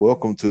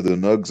Welcome to the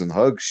Nugs and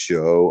Hugs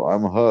show.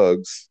 I'm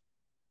Hugs,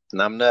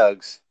 And I'm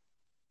Nugs.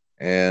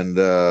 and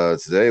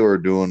today we're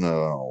doing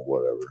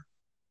whatever.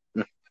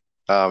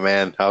 Oh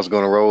man, I was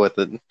going to roll with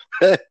it.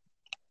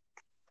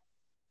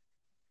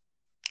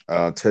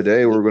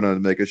 Today we're gonna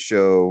make a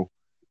show.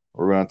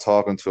 We're gonna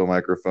talk into a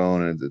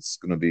microphone, and it's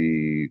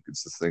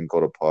this thing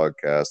called a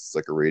podcast. It's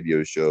like a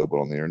radio show, but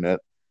on the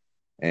internet,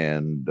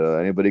 and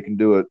anybody can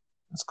do it.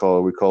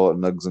 We call it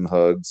Nugs and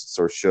Hugs. It's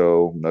our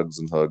show, Nugs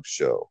and Hugs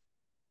show,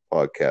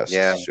 podcast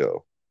Yeah,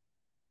 show,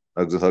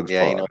 Nugs and Hugs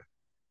yeah, pod.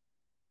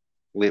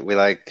 we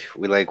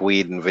like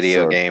weed and video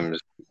Start games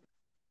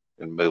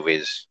and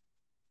movies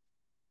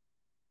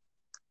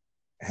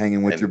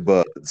hanging with your and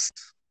buds.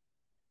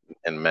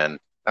 and men.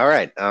 All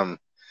right,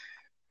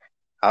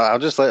 I'll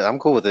just let. I'm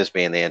cool with this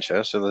being the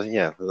intro. So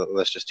yeah,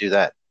 let's just do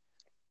that.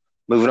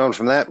 Moving on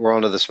from that, we're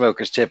on to the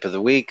smoker's tip of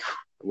the week,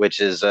 which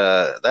is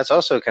that's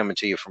also coming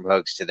to you from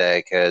Hugs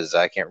today because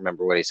I can't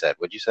remember what he said.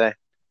 What'd you say?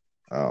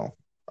 Oh,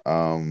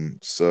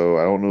 so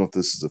I don't know if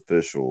this is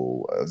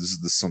official. This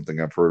is something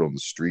I've heard on the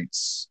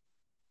streets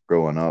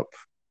growing up.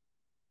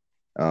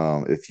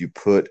 If you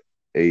put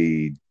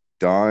a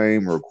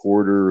dime or a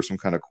quarter or some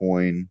kind of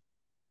coin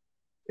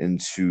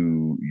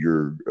into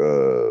your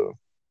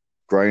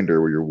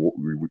grinder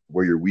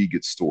where your weed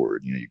gets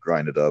stored, you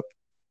grind it up,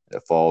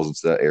 it falls into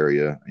that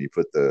area, and you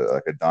put the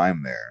like a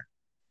dime there.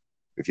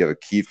 If you have a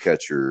keef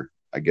catcher,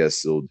 I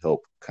guess it'll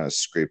help kind of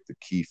scrape the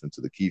keef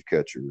into the keef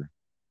catcher,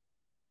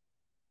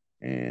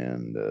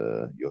 and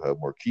you'll have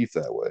more keef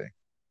that way.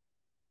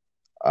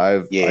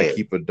 I Yeah,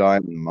 keep a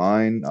dime in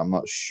mind. I'm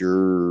not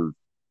sure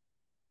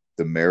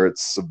the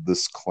merits of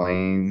this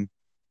claim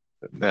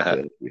that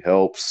it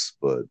helps,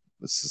 but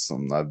this is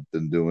something I've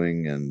been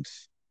doing, and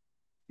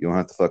you don't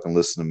have to fucking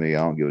listen to me. I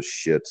don't give a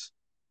shit.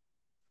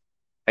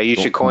 hey, you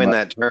should Don't come coin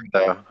at. that term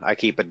though. I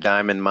keep a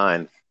dime in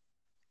mind.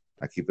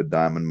 I keep a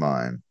dime in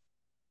mind.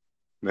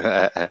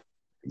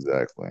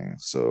 Exactly.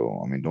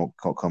 So I mean, don't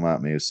come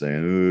at me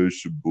saying, "Oh,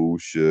 it's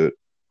bullshit."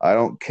 I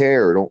don't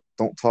care.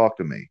 Don't talk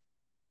to me.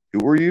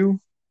 Who are you?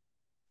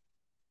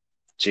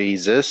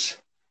 Jesus.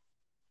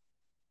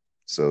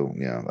 So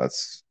yeah,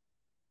 that's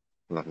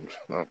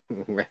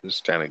We're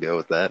just trying to go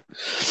with that.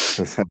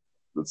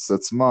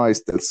 that's my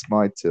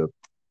tip.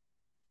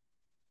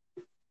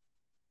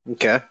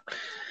 Okay.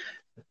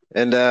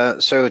 And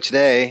so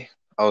today,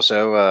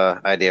 also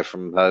idea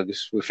from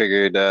Hugs. We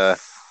figured,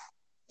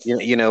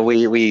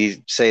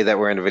 we say that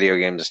we're into video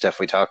games and stuff.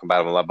 We talk about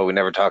them a lot, but we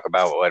never talk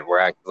about what we're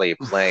actually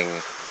playing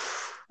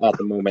at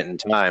the moment in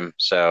time.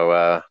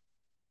 So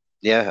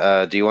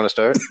yeah, do you want to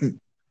start?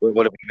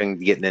 What have you been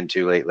getting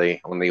into lately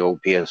on the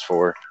old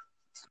PS4?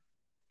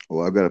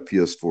 Well, I've got a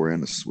PS4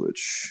 and a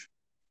Switch.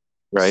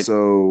 Right?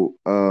 So,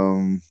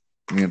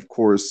 I mean, of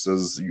course,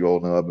 as you all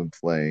know, I've been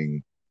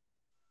playing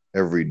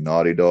every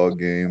Naughty Dog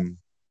game,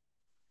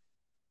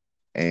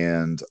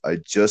 and I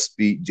just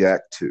beat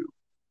Jack 2.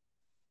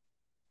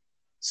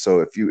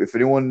 So, if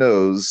anyone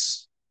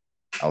knows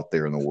out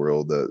there in the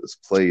world that has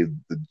played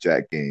the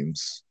Jack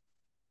games,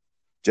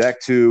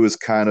 Jack 2 is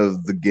kind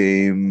of the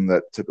game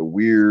that took a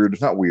weird,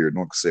 not weird, I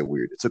don't want to say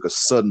weird. It took a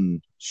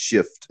sudden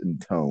shift in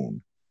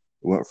tone.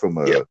 It went from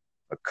Yep.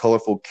 a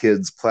colorful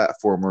kids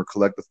platformer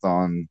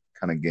collectathon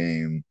kind of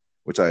game,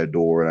 which I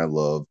adore and I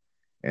love,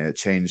 and it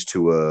changed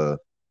to a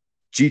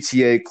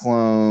GTA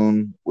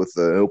clone with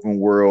an open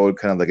world,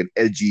 kind of like an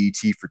edgy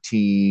T for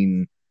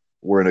teen,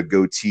 wearing a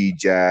goatee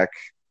Jack,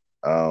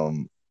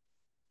 um,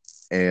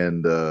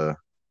 and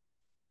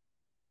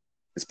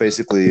it's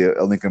basically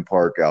a Linkin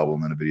Park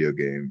album in a video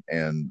game,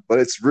 and but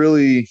it's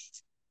really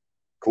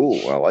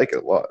cool. I like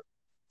it a lot,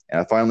 and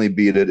I finally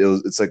beat it.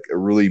 It's like a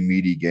really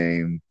meaty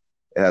game.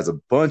 It has a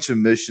bunch of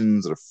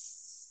missions that are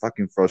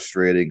fucking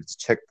frustrating. Its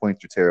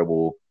checkpoints are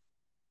terrible,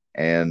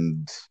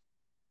 and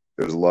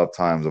there's a lot of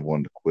times I've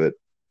wanted to quit.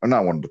 I'm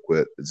not wanting to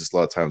quit. It's just a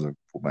lot of times I've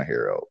pulled my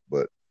hair out.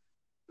 But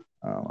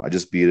I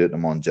just beat it.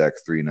 I'm on Jack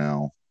 3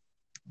 now.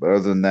 But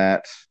other than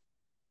that,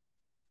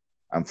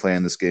 I'm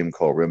playing this game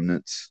called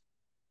Remnant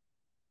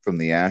from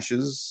the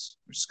Ashes,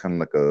 which is kind of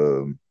like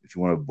if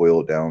you want to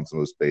boil it down to the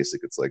most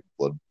basic, it's like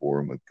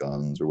Bloodborne with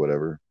guns or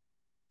whatever.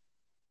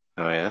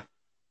 Oh yeah.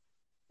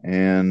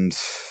 And,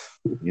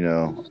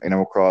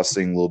 Animal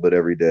Crossing a little bit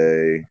every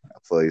day. I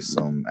play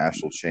some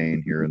Astral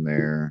Chain here and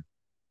there,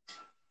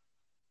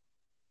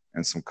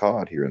 and some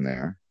COD here and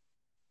there.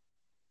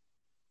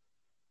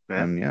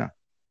 Yeah. And yeah,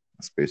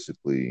 that's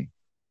basically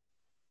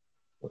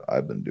what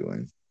I've been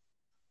doing.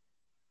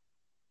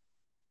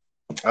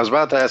 I was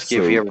about to ask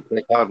you if you So ever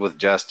played COD with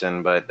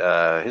Justin, but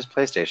his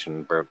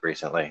PlayStation broke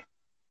recently.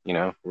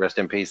 Rest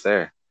in peace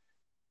there.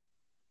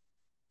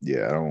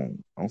 yeah, I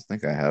don't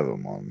think I have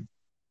him on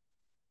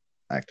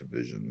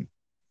Activision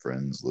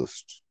friends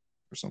list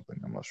or something.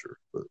 I'm not sure,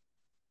 but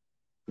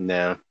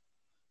No,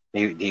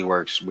 he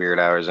works weird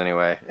hours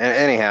anyway.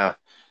 Anyhow,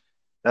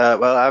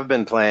 well, I've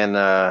been playing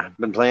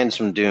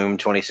some Doom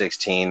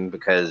 2016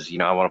 because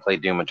I want to play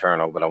Doom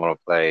Eternal, but I want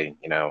to play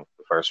the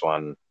first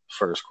one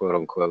first, quote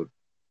unquote,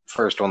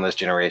 first on this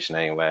generation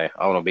anyway.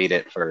 I want to beat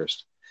it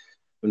first.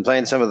 Been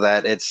playing some of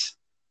that.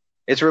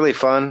 It's really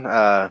fun.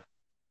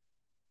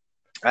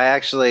 I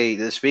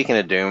actually, speaking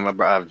of Doom,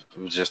 I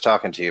was just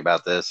talking to you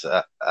about this.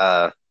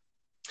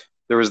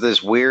 There was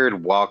this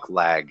weird walk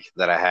lag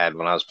that I had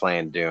when I was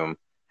playing Doom.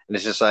 And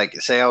it's just like,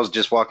 say I was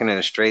just walking in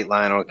a straight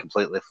line on a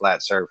completely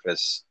flat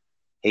surface.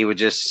 He would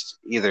just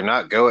either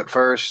not go at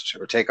first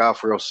or take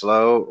off real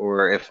slow.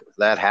 Or if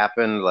that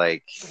happened,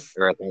 like,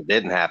 or if it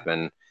didn't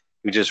happen,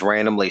 he would just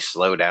randomly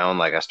slow down.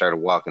 Like I started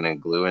walking in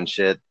glue and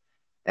shit.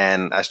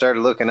 And I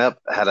started looking up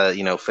how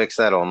to, fix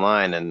that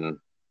online. And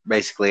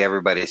basically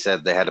everybody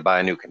said they had to buy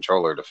a new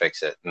controller to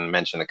fix it and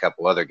mention a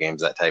couple other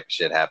games that type of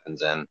shit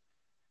happens in.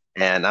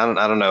 And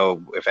I don't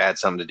know if it had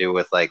something to do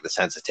with like the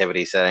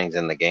sensitivity settings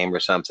in the game or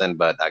something,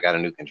 but I got a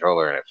new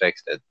controller and it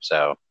fixed it.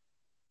 So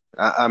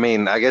I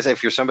mean, I guess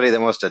if you're somebody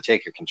that wants to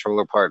take your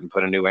controller apart and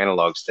put a new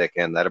analog stick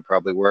in, that'd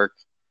probably work.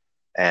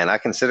 And I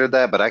considered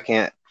that, but I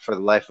can't for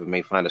the life of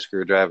me find a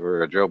screwdriver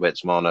or a drill bit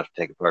small enough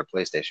to take apart a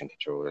PlayStation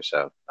controller.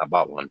 So I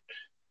bought one.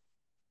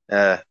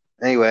 Uh,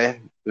 anyway,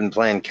 been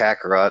playing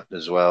Kakarot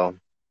as well.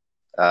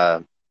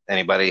 Uh,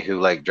 anybody who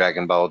liked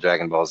Dragon Ball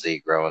Z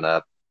growing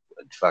up,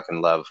 would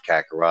fucking love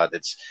Kakarot.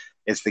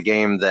 It's the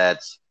game that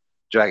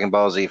Dragon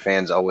Ball Z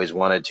fans always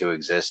wanted to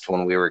exist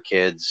when we were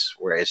kids,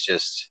 where it's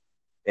an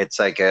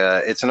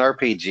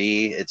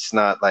RPG. It's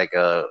not like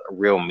a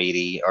real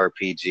meaty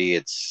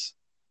RPG.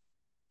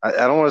 I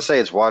don't want to say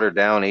it's watered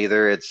down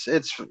either. It's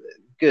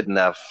good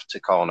enough to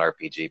call an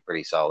RPG,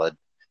 pretty solid.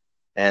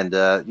 And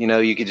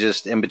you could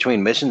just in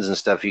between missions and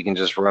stuff, you can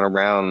just run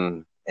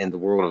around in the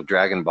world of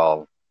Dragon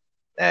Ball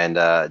and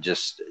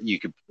just you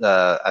could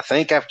I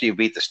think after you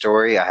beat the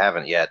story, I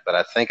haven't yet, but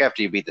I think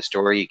after you beat the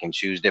story you can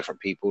choose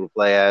different people to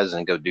play as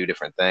and go do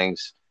different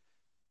things.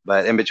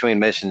 But in between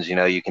missions,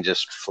 you can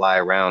just fly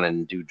around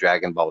and do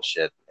Dragon Ball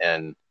shit.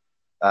 And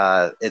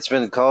it's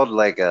been called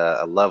like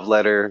a love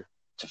letter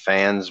to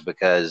fans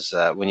because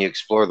when you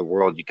explore the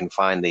world you can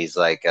find these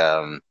like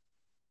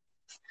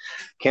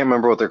can't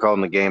remember what they're called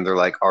in the game. They're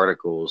like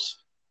articles,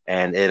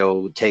 and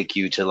it'll take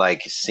you to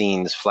like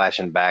scenes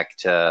flashing back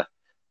to,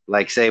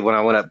 like, say when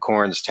I went up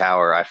Korn's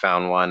tower, I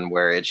found one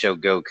where it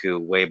showed Goku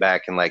way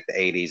back in like the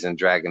 '80s in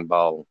Dragon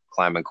Ball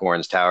climbing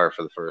Korn's tower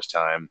for the first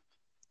time,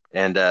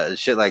 and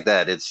shit like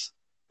that. It's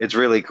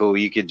really cool.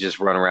 You could just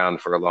run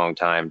around for a long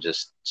time,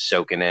 just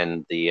soaking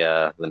in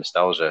the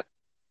nostalgia.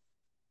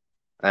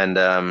 And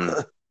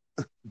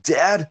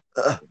Dad.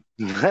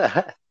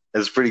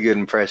 it's a pretty good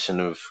impression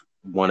of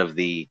one of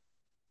the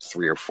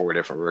three or four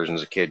different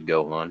versions of Kid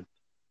go on.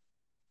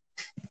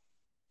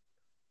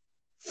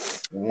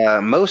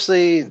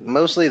 Mostly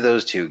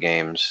those two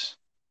games.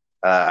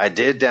 I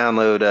did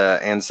download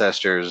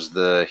Ancestors: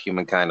 The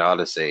Humankind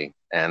Odyssey,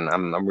 and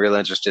I'm real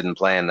interested in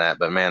playing that.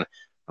 But man,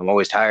 I'm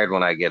always tired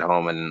when I get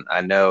home, and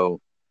I know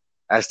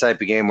that's the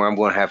type of game where I'm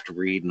going to have to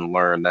read and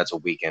learn. That's a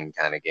weekend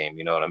kind of game,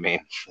 you know what I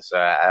mean? So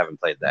I haven't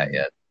played that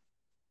yet.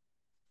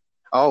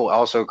 Oh,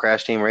 also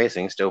Crash Team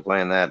Racing, still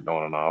playing that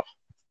on and off.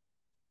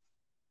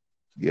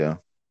 Yeah.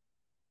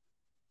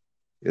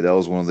 Yeah, that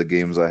was one of the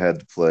games I had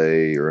to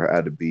play or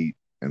had to beat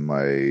in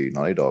my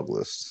Naughty Dog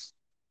list.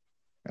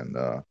 And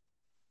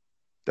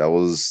that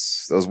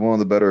was one of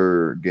the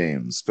better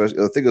games.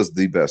 Especially, I think it was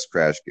the best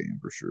Crash game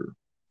for sure.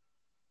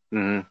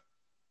 Hmm.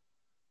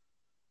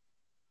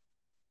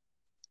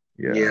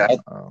 Yeah. Yeah,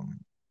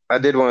 I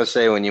did want to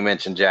say when you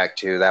mentioned Jack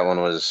 2, that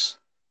one was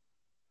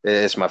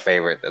it's my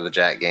favorite of the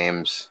Jack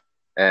games,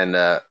 and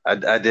I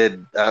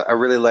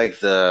really like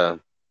the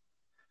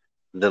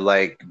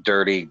like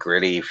dirty,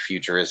 gritty,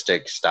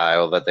 futuristic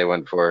style that they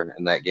went for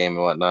in that game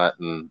and whatnot,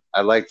 and I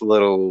like the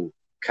little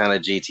kind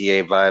of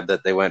GTA vibe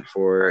that they went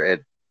for.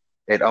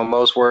 It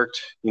almost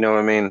worked, you know what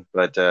I mean?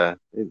 But it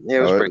was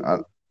No, pretty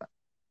cool.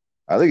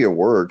 I think it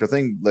worked. I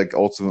think like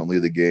ultimately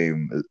the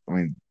game. I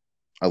mean,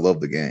 I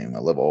love the game. I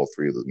love all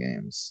three of the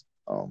games.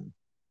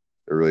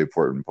 They're a really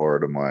important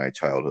part of my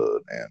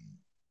childhood, and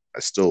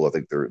I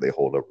think they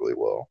hold up really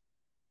well.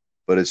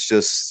 But it's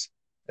just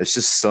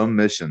some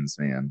missions,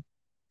 man.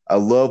 I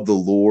love the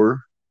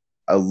lore.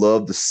 I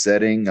love the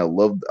setting. I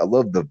love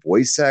the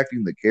voice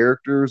acting, the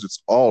characters.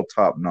 It's all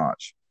top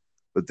notch.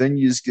 But then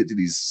you just get to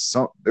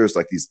there's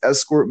like these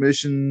escort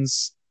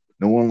missions.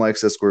 No one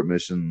likes escort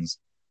missions.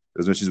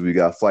 There's missions where you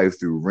got to fly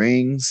through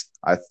rings.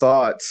 I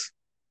thought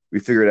we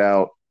figured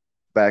out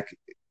back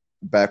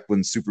back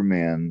when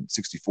Superman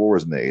 64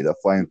 was made that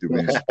flying through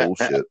rings is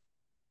bullshit.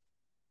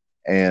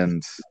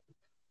 And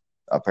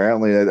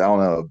apparently, I don't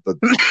know, but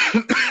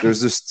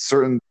there's just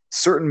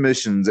certain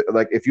missions.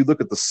 Like if you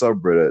look at the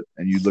subreddit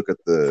and you look at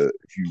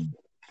if you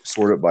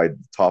sort it by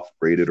top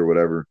rated or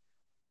whatever,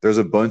 there's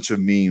a bunch of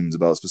memes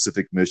about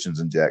specific missions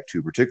in Jack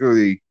 2,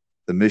 particularly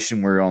the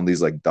mission where you're on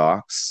these like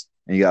docks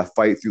and you got to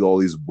fight through all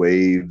these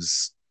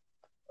waves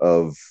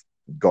of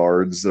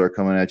guards that are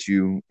coming at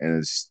you, and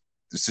it's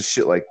just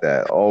shit like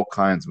that. All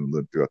kinds of them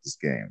live throughout this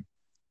game,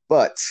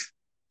 but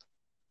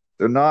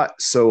they're not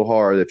so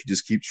hard. If you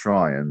just keep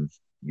trying,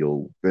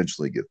 you'll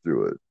eventually get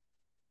through it.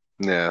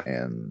 Yeah.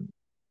 And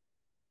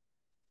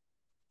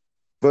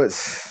but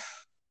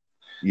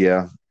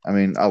yeah, I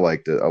mean, I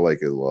liked it. I like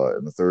it a lot.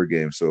 And the third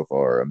game so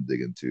far, I'm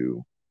digging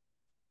too.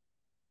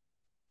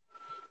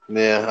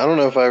 Yeah, I don't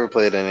know if I ever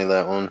played any of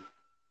that one.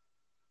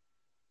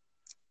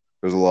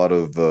 There's a lot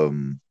of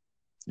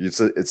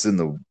it's in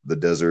the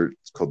desert.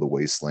 It's called the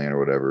wasteland or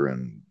whatever,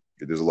 and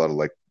there's a lot of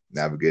like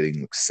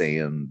navigating like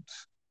sand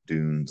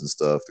dunes and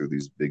stuff through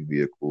these big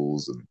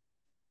vehicles, and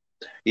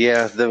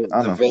Yeah, the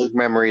I don't the know. vague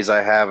memories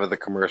I have of the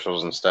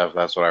commercials and stuff,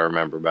 that's what I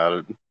remember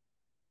about it.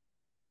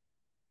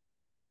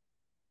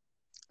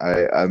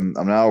 I'm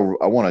now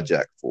I want a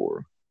Jack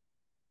 4.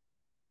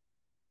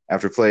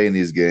 After playing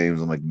these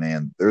games, I'm like,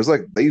 man, there's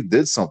like they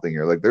did something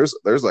here. Like there's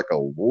like a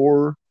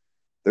lore.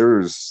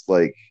 There's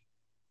like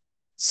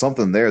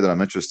something there that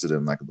I'm interested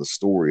in, like the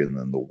story and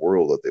then the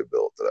world that they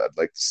built that I'd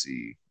like to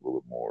see a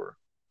little bit more.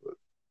 But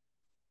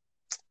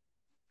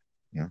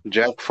yeah,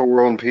 Jack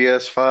 4 on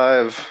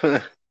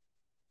PS5.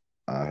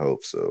 I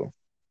hope so.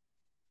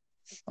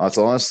 It's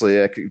honestly,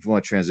 if you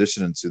want to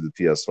transition into the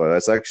PS5,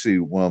 that's actually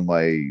one of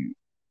my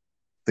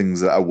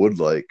things that I would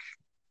like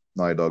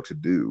Naughty Dog to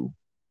do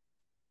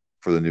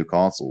for the new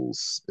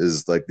consoles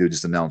is like they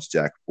just announced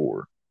Jack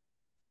 4.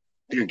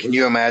 Dude, can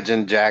you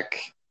imagine a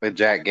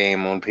Jack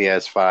game on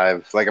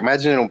PS5? Like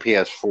imagine it on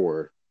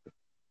PS4.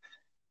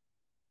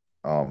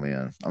 Oh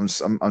man, I'm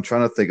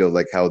trying to think of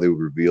like how they would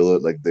reveal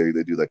it. Like they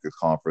do like a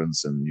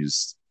conference and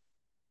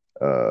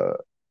uh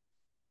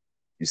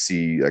you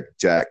see like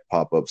Jack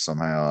pop up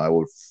somehow. I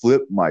would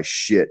flip my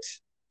shit.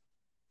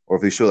 Or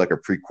if they show like a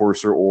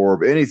precursor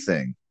orb,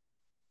 anything,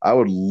 I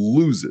would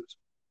lose it.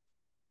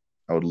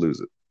 I would lose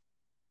it.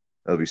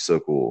 That'd be so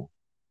cool.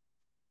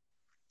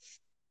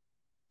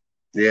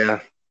 Yeah.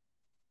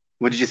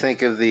 What did you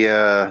think of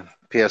the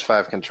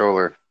PS5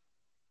 controller?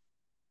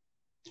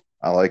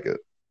 I like it.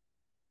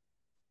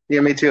 Yeah,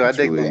 me too. It's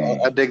I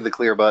really dig the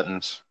clear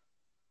buttons.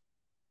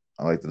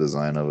 I like the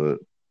design of it.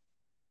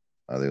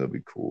 I think it'd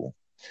be cool.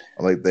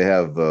 I like they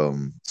have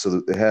so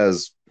that it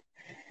has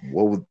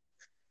what would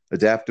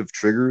adaptive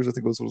triggers, I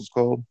think that's what it's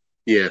called,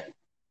 Yeah.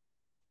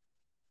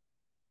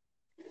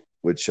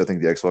 which I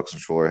think the Xbox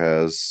controller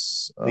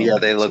has. Yeah,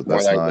 they So look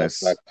more that's like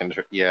Xbox nice.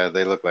 control. Yeah,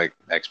 they look like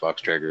Xbox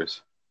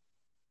triggers.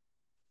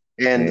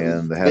 And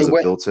And it has a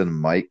built-in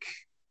mic.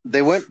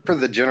 they went for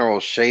the general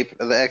shape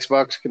of the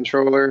Xbox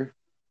controller.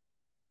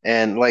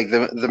 And like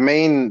the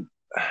main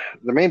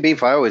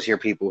beef I always hear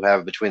people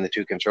have between the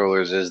two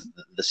controllers is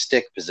the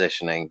stick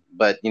positioning.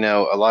 But you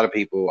know, a lot of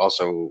people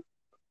also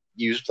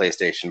use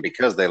PlayStation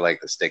because they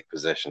like the stick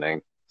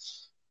positioning.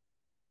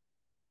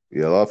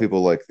 Yeah, a lot of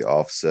people like the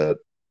offset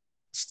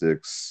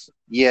sticks.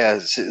 Yeah, I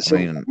so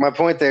mean, my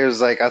point there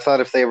is like I thought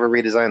if they ever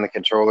redesign the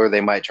controller,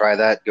 they might try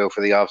that, go for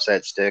the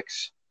offset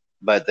sticks,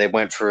 but they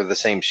went for the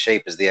same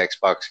shape as the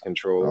Xbox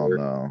I don't controller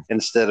know.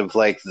 instead of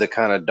like the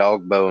kind of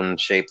dog bone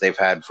shape they've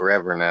had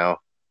forever now.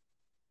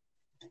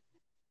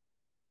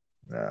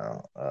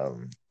 No.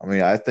 I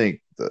mean, I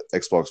think the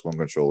Xbox One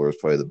controller is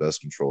probably the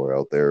best controller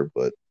out there,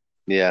 but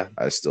Yeah.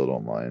 I still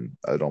don't mind.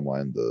 I don't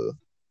mind the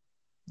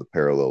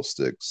parallel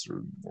sticks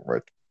or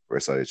right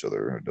side each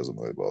other. It doesn't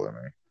really bother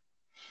me.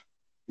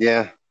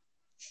 Yeah.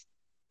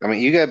 I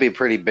mean, you got to be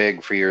pretty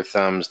big for your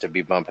thumbs to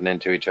be bumping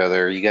into each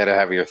other. You got to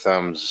have your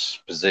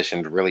thumbs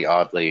positioned really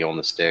oddly on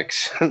the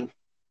sticks.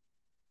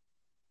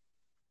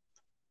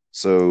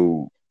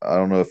 So I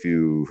don't know if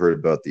you heard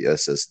about the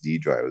SSD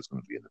drive is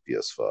going to be in the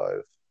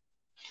PS5.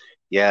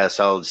 Yeah,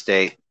 solid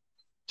state.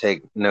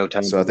 Take no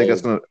time So to I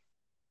think load.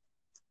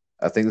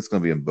 I think it's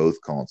going to be in both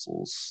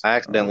consoles, I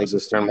accidentally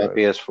just SSD turned my drive.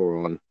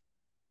 PS4 on.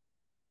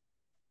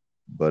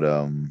 But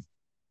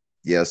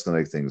yeah, it's going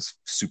to make things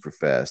super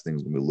fast.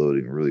 Things going to be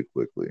loading really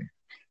quickly.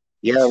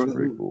 Yeah, It's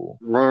pretty cool.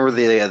 remember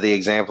the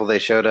example they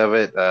showed of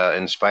it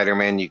in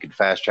Spider-Man? You could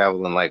fast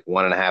travel in like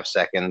 1.5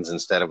 seconds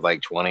instead of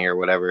like 20 or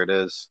whatever it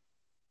is.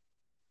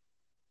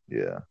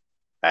 Yeah.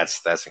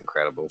 That's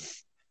incredible.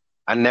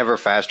 I never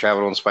fast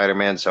traveled on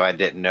Spider-Man, so I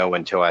didn't know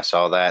until I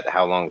saw that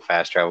how long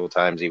fast travel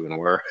times even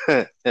were.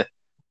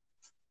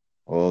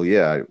 Well,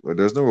 yeah.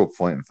 There's no real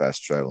point in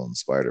fast travel in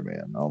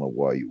Spider-Man. I don't know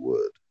why you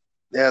would,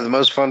 Yeah, the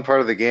most fun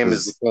part of the game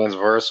is the because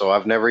transversal.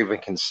 I've never even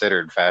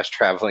considered fast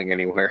traveling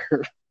anywhere.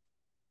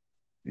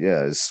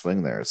 yeah, just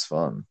swing there. It's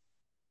fun.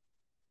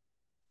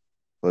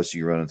 Plus,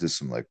 you run into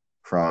some like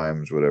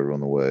crimes, whatever, on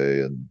the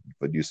way, and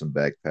but do some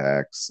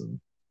backpacks, and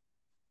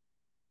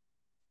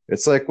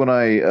it's like when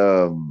I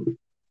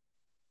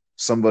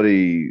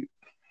somebody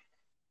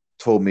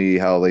told me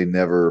how they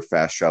never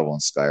fast travel in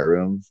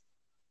Skyrim,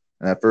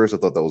 and at first I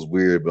thought that was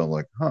weird, but I'm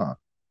like, huh,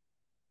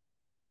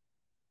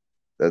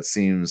 that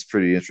seems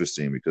pretty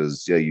interesting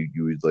because yeah, you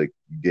would like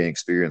gain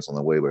experience on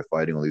the way by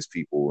fighting all these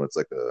people. And it's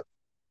like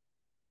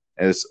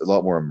and it's a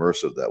lot more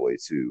immersive that way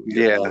too.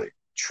 You have to Yeah, like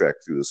trek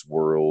through this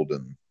world,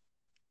 and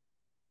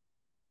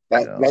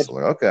that, that so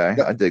like okay,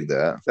 I dig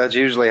that. that's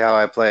usually how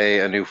I play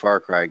a new Far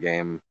Cry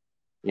game.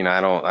 You know,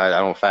 I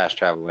don't fast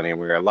travel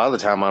anywhere. A lot of the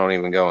time, I don't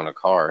even go in a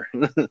car.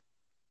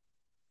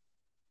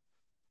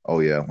 Oh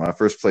yeah, when I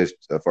first played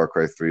Far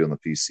Cry 3 on the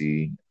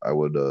PC, I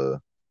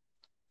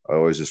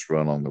always just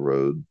run on the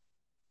road.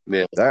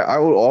 Yeah. That I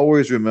will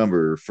always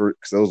remember for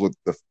because that was what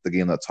the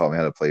game that taught me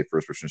how to play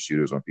first person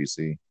shooters on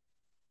PC.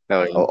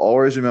 Oh I'll yeah.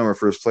 always remember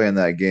first playing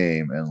that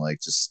game and like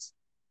just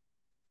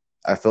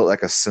I felt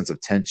like a sense of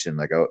tension.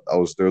 Like I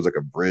was there was like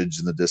a bridge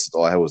in the distance.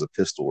 All I had was a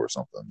pistol or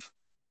something.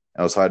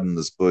 I was hiding in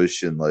this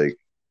bush and like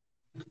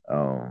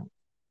um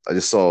I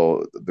just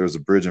saw there was a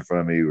bridge in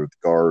front of me with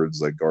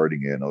guards like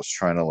guarding it. And I was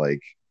trying to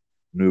like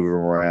move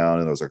around,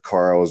 and there was a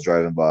car I was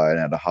driving by and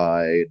I had to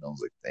hide. And I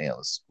was like, damn,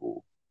 this is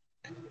cool.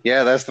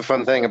 Yeah, that's the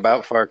fun thing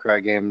about Far Cry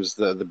games.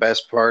 The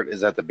best part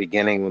is at the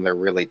beginning when they're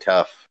really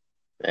tough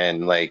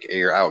and like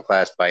you're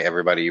outclassed by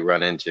everybody you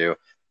run into.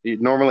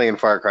 Normally in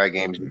Far Cry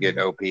games you get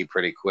Mhm. OP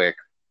pretty quick.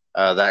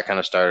 That kind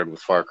of started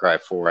with Far Cry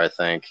 4, I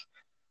think.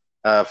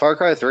 Far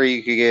Cry 3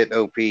 you could get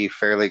OP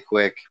fairly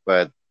quick,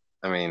 but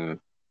I mean,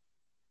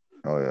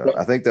 Oh yeah,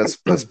 I think that's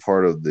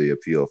part of the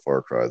appeal of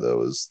Far Cry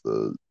though is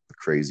the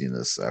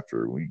craziness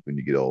after when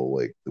you get all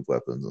like the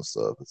weapons and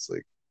stuff. It's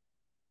like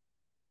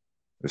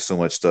there's so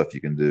much stuff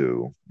you can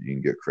do. You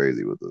can get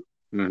crazy with it.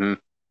 mhm.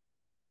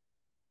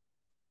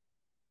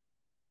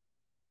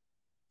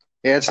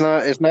 Yeah, So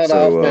it's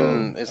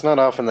not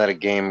often that a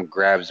game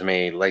grabs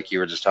me like you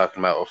were just talking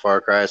about with Far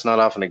Cry. It's not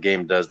often a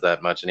game does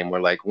that much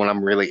anymore. Like when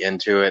I'm really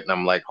into it and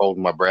I'm like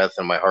holding my breath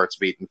and my heart's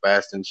beating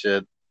fast and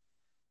shit.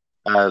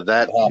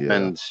 That yeah,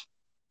 happened.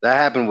 That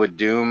happened with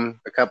Doom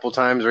a couple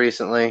times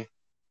recently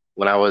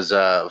when I was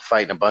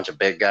fighting a bunch of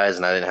big guys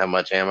and I didn't have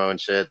much ammo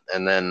and shit.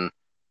 And then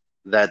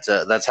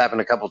that's happened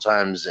a couple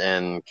times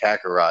in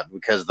Kakarot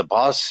because the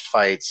boss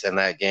fights in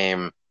that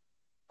game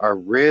are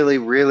really,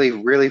 really,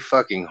 really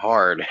fucking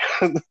hard.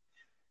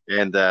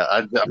 And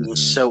I'm just hmm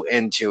so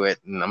into it,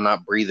 and I'm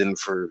not breathing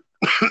for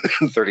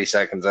 30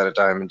 seconds at a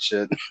time and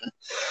shit.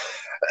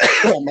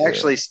 I'm yeah,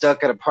 actually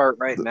stuck at a part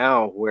right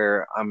now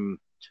where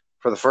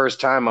for the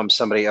first time, I'm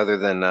somebody other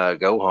than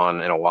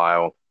Gohan in a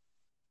while,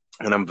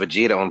 and I'm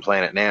Vegeta on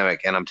Planet Namek,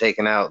 and I'm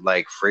taking out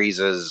like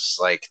Frieza's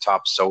like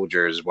top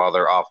soldiers while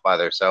they're off by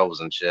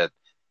themselves and shit.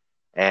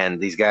 And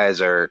these guys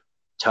are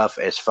tough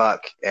as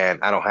fuck, and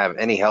I don't have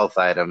any health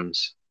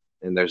items,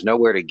 and there's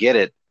nowhere to get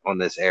it on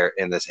this air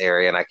in this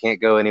area, and I can't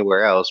go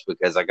anywhere else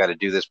because I got to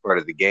do this part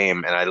of the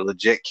game, and I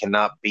legit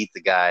cannot beat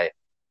the guy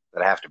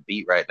that I have to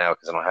beat right now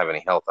because I don't have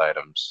any health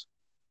items.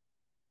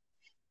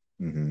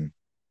 hmm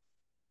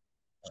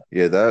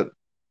yeah. That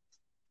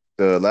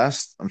the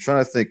last I'm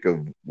trying to think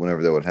of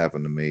whenever that would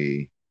happen to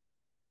me.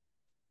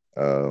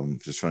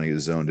 Just trying to get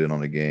zoned in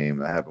on a game.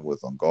 That happened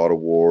with on God of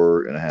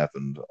War, and it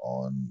happened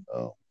on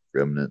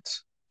Remnant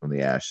from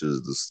the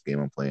Ashes. This game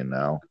I'm playing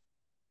now.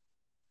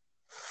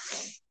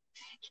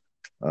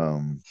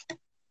 Um,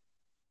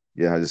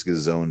 yeah, I just get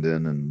zoned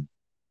in and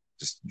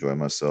just enjoy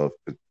myself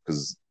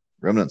because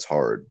Remnant's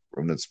hard.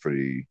 Remnant's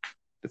pretty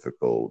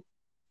difficult,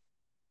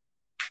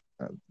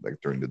 like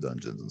during the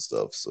dungeons and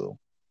stuff. So,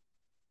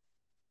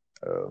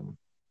 um,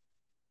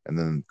 and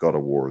then God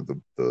of War,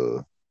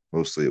 the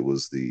mostly it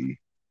was the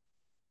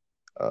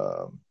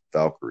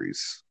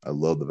Valkyries. I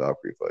love the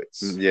Valkyrie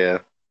fights. Yeah,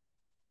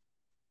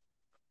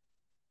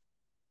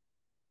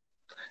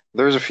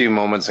 there's a few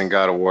moments in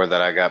God of War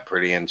that I got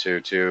pretty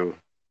into too,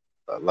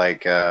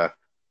 like the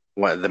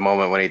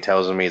moment when he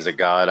tells him he's a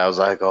god, I was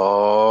like,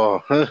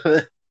 oh,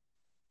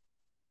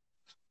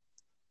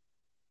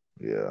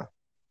 Yeah,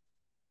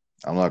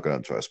 I'm not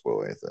gonna try to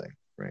spoil anything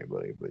for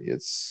anybody, but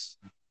it's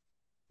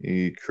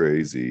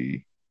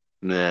crazy.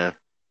 yeah.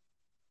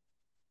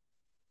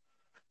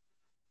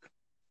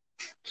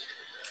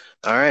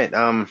 All right.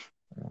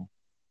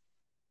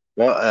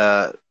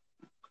 Well,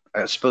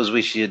 I suppose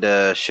we should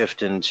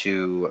shift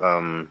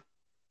into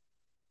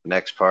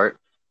next part.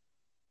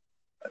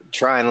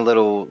 Trying a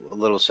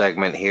little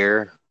segment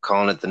here,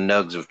 calling it the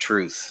Nugs of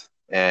Truth.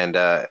 And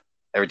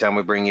every time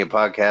we bring you a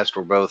podcast,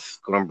 we're both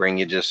going to bring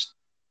you just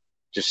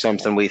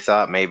something we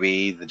thought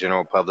maybe the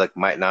general public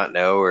might not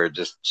know, or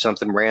just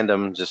something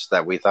random, just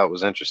that we thought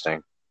was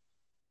interesting.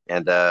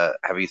 And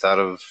have you thought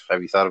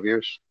of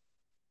yours?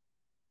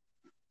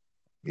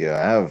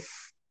 Yeah,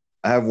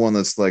 I have one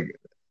that's like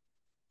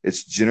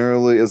it's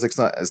generally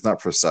it's not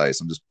precise.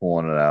 I'm just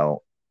pulling it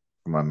out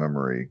from my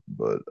memory,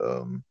 but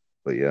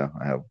yeah,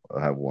 I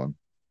have one.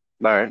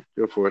 All right,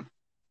 go for it.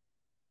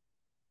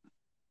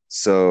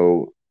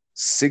 So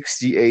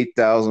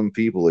 68,000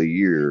 people a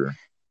year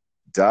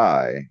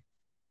die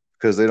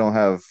because they don't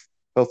have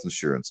health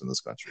insurance in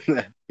this country.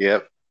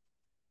 Yep.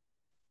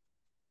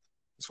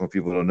 Just want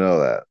people to know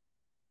that.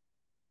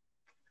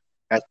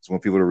 That's, Just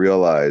want people to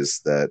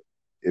realize that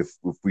if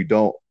we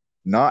don't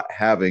not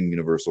having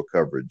universal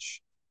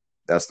coverage,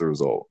 that's the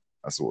result.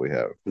 That's what we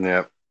have.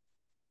 yep.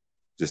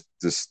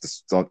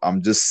 Just don't,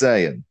 I'm just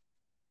saying.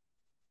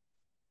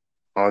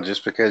 All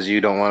just because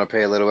you don't want to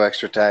pay a little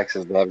extra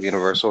taxes to have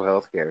universal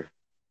health care.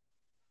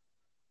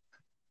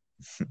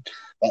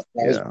 That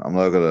Yeah, I'm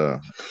not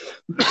gonna.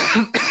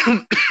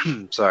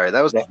 sorry,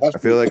 that was a I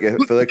feel like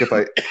if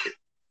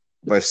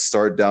I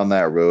start down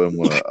that road,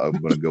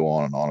 I'm gonna go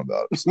on and on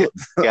about it. So,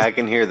 yeah, I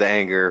can hear the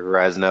anger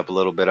rising up a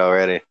little bit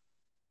already.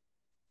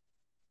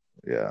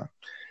 yeah.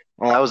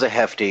 Well, that was a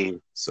hefty,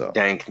 So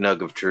dank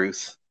nug of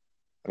truth.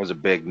 That was a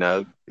big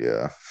nug.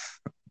 yeah.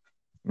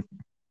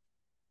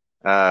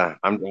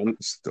 I'm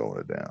Just throwing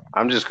it down.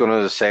 I'm just going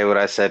to say what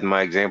I said in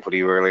my example to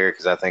you earlier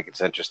because I think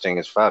it's interesting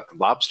as fuck.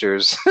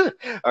 Lobsters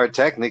are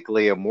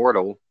technically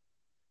immortal.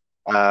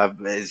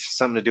 It's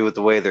something to do with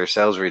the way their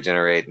cells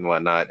regenerate and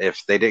whatnot.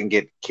 If they didn't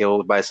get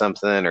killed by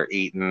something or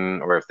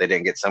eaten, or if they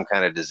didn't get some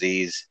kind of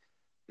disease,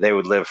 they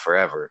would live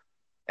forever.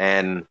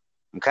 And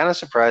I'm kind of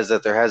surprised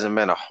that there hasn't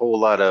been a whole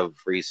lot of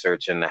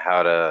research into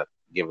how to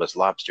give us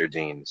lobster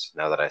genes.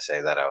 Now that I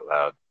say that out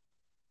loud,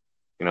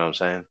 you know what I'm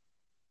saying?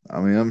 I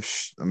mean,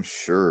 I'm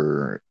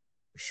sure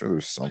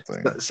there's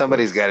something, but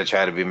Somebody's got to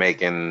try to be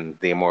making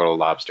the immortal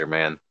lobster,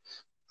 man.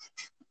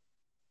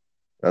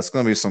 that's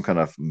going to be some kind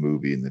of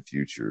movie in the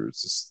future.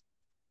 It's just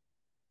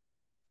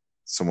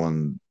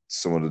someone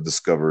had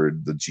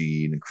discovered the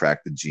gene and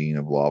cracked the gene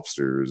of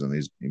lobsters, and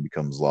he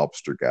becomes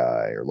lobster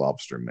guy or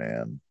lobster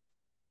man.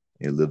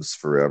 He lives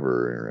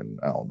forever, and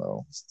I don't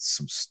know,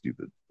 some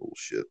stupid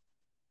bullshit.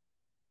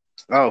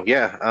 Oh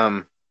yeah.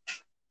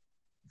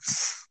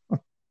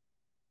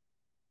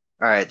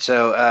 All right.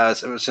 So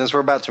since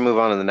we're about to move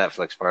on to the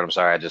Netflix part, I'm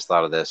sorry, I just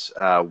thought of this.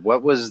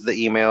 What was the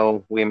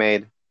email we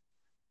made?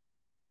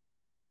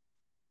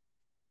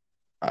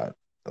 I,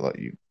 I let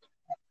you.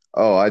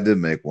 Oh, I did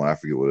make one. I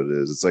forget what it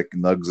is. It's like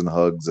nugs and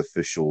hugs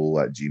official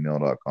at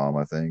gmail.com,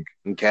 I think.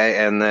 Okay,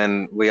 and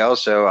then we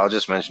also, I'll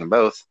just mention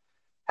both,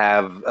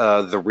 have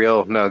the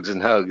real nugs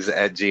and hugs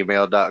at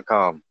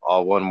gmail.com.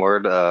 All one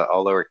word,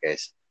 all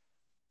lowercase.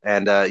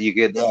 And you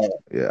could,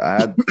 Yeah,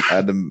 I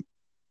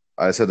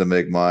just had to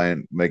make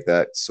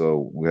that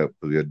so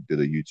did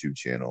a YouTube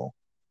channel,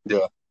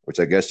 yeah. which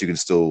I guess you can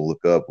still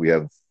look up. We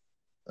have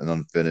an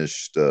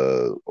unfinished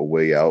A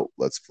Way Out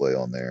Let's Play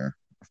on there,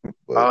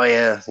 but Oh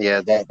yeah,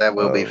 yeah, that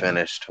will be um,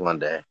 finished one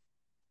day.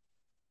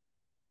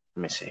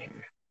 Let me see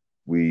here.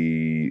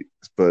 we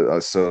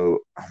but so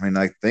I mean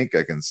I think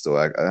I can still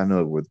I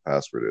know where the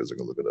password is. I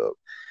can look it up.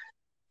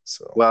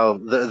 So Well,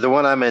 the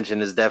one I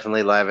mentioned is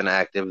definitely live and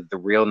active. The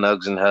real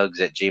nugs and hugs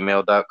at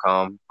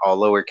gmail.com, all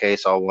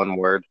lowercase, all one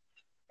word.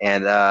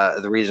 And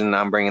the reason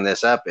I'm bringing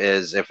this up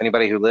is if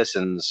anybody who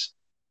listens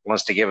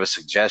wants to give us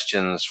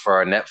suggestions for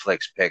our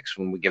Netflix picks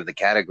when we give the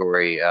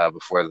category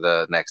before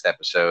the next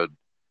episode,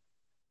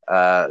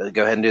 go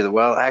ahead and do the.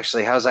 Well,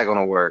 actually, how's that going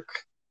to work?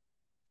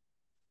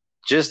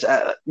 Just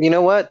you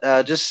know what?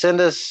 Just send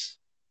us.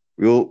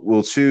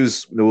 we'll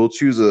choose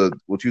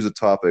a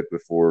topic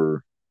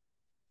before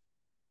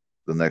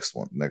the next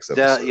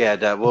episode.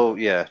 Yeah, well,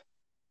 yeah.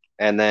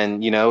 And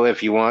then,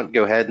 if you want,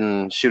 go ahead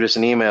and shoot us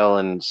an email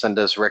and send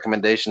us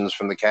recommendations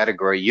from the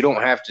category. You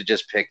don't have to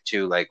just pick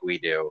two like we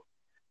do.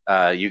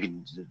 You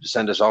can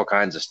send us all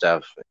kinds of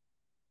stuff.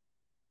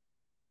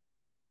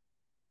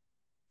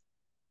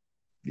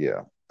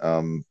 Yeah.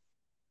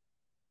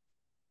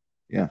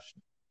 Yeah.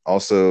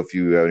 Also, if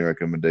you have any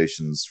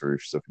recommendations for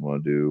stuff you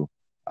want to do,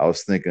 I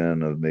was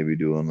thinking of maybe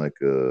doing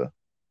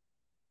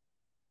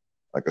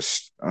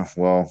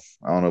well,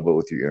 I don't know about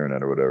with your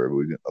internet or whatever,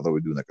 but I thought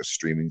we'd do like a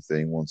streaming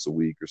thing once a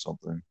week or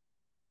something.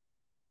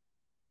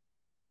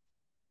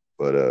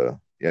 But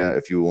yeah,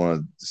 if you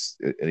want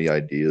any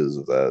ideas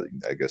of that,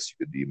 I guess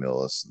you could email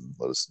us and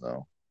let us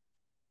know.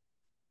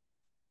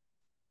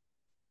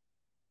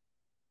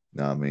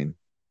 Know what I mean?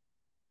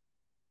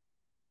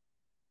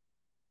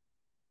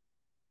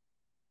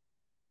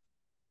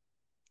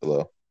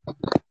 Hello,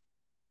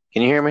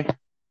 Can you hear me?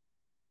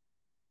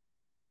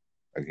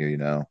 I can hear you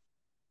now.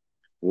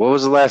 What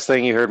was the last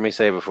thing you heard me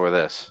say before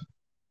this?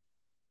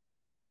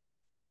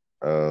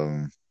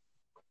 Um,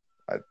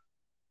 I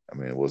I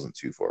mean, it wasn't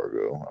too far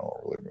ago. I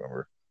don't really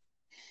remember.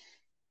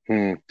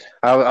 Hmm.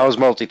 I was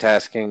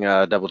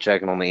multitasking, double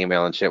checking on the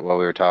email and shit while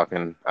we were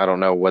talking. I don't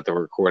know what the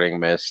recording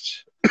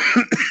missed.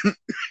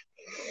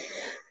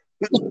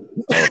 Oh,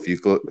 if you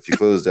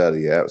closed out of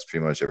the app, it's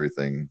pretty much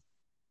everything.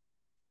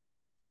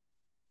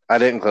 I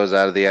didn't close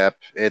out of the app.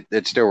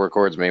 It still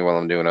records me while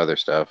I'm doing other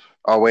stuff.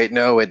 Oh wait,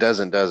 no, it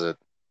doesn't, does it?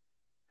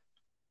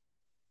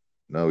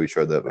 No, we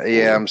tried that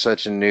Yeah, before. I'm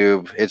such a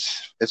noob.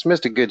 It's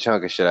missed a good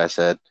chunk of shit I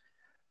said.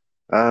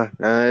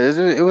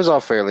 It was all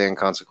fairly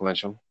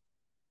inconsequential.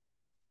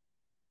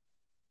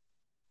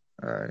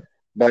 All right.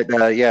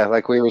 But yeah,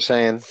 like we were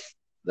saying,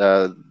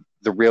 uh,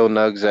 the real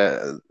nugs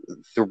at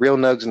the real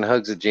nugs and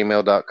hugs at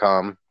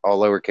gmail.com, all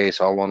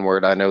lowercase, all one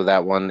word. I know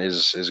that one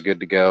is good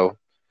to go.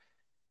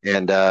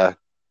 And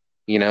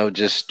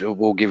just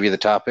we'll give you the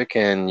topic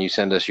and you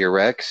send us your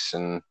recs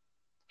and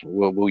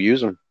we'll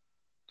use them.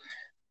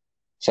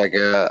 It's like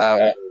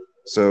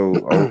So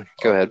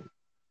go ahead.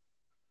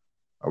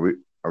 are we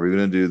are we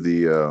gonna do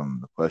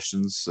the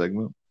questions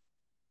segment?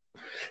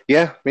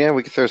 Yeah,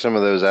 we could throw some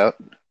of those out.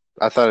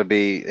 I thought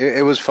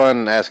it was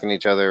fun asking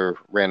each other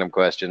random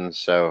questions,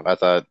 so I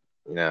thought,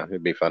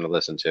 it'd be fun to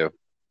listen to.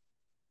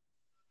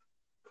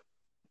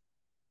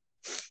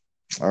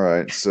 All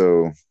right.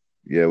 So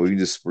yeah, we can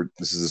this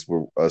is just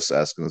we're us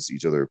asking us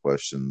each other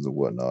questions and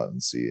whatnot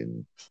and see,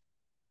 and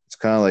it's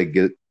kind of like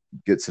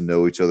get to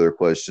know each other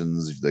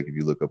questions, like if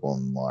you look up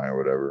online or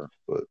whatever.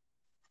 But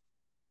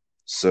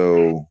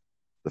so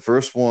the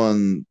first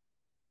one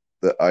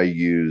that I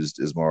used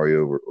is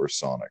Mario or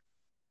Sonic.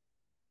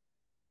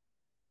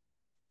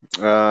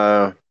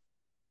 Uh,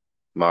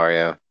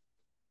 Mario,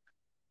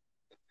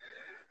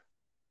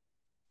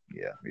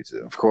 Yeah, me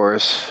too. of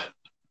course.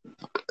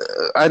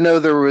 I know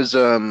there was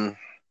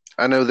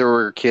I know there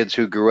were kids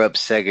who grew up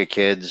Sega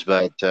kids,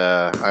 but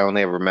I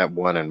only ever met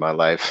one in my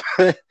life.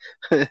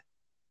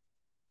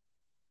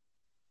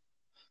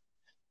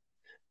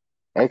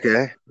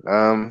 Okay.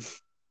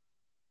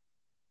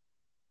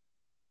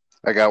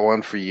 I got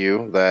one for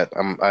you that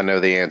I know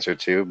the answer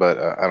to, but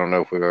I don't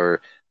know if we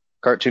were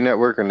Cartoon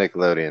Network or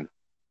Nickelodeon.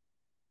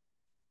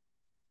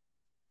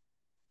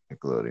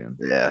 Nickelodeon.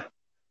 Yeah.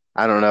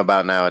 I don't know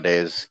about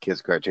nowadays.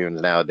 Kids'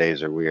 cartoons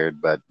nowadays are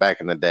weird, but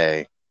back in the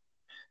day,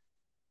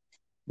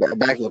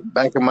 back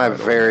in my I don't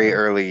very know.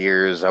 early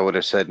years, I would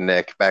have said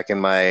Nick. Back in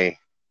my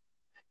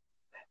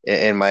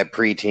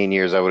preteen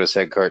years, I would have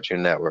said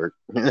Cartoon Network.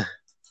 All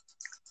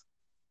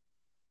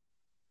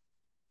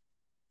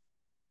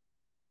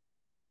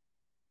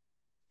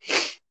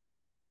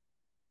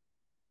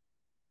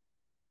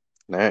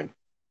right.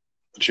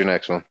 What's your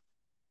next one?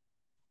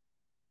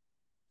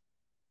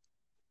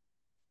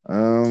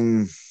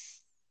 Um,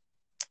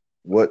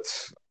 what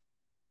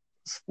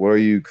what are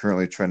you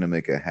currently trying to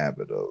make a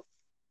habit of?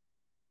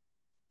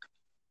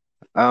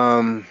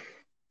 Um,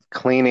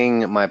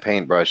 Cleaning my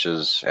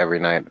paintbrushes every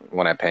night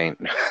when I paint.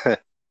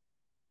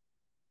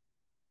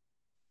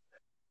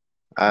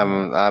 Uh,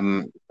 I'm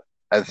I'm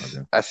okay.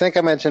 I think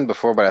I mentioned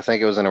before, but I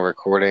think it was in a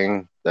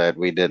recording that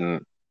we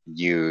didn't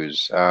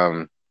use.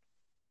 I'm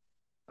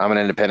an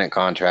independent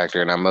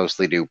contractor and I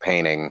mostly do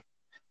painting.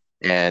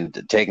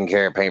 And taking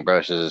care of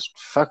paintbrushes is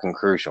fucking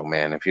crucial,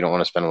 man, if you don't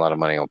want to spend a lot of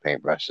money on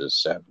paintbrushes.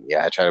 So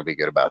yeah, I try to be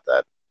good about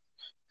that.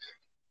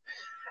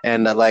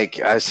 And like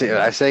I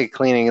Yeah. say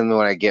cleaning them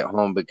when I get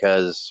home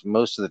because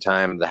most of the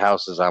time the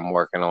houses I'm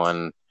working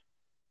on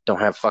don't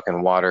have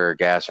fucking water or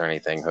gas or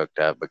anything hooked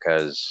up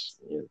because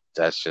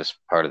that's just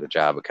part of the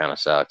job. It kind of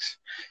sucks.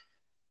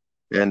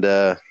 And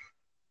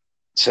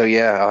so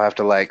yeah, I'll have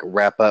to like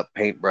wrap up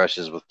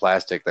paintbrushes with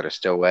plastic that are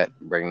still wet,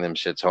 bring them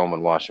shits home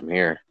and wash them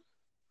here.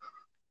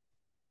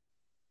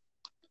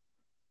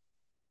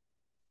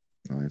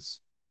 Nice.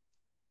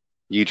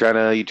 You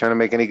trying to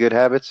make any good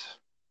habits?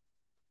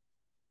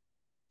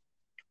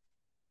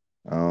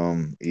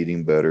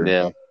 Eating better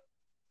Yeah,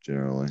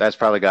 generally. that's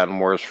probably gotten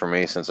worse for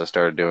me since I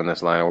started doing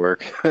this line of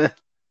work.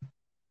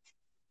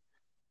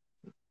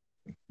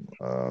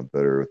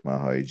 Better with my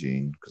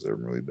hygiene because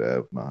I'm really bad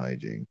with my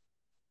hygiene.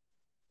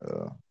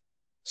 Uh,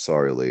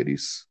 sorry,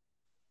 ladies,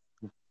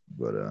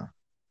 but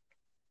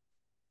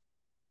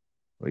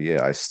but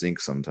yeah, I stink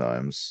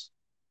sometimes.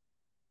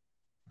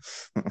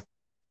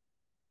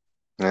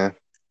 Yeah,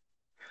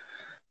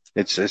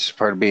 it's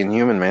part of being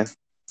human, man.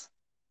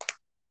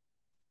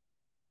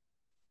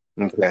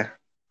 Okay,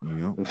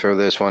 Yep. I'll throw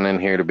this one in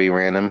here to be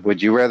random.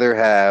 Would you rather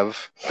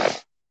have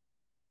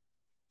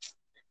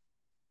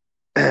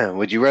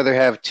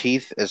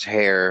teeth as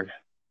hair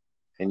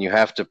and you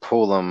have to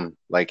pull them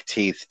like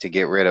teeth to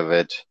get rid of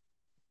it,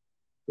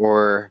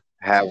 or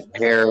have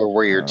hair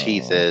where your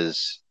teeth Uh,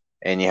 is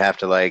and you have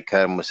to like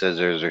cut them with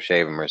scissors or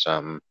shave them or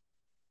something?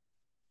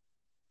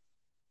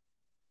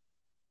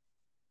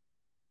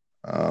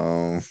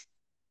 um,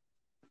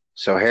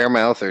 So hair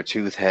mouth or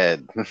tooth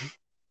head?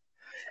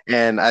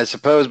 And I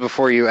suppose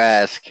before you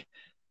ask,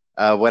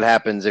 what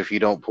happens if you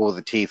don't pull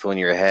the teeth on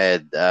your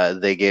head?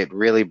 They get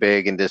really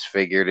big and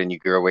disfigured, and you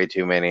grow way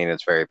too many, and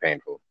it's very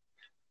painful.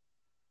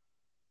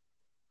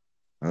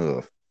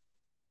 ugh.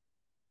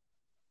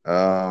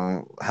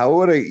 How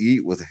would I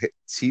eat with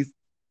teeth,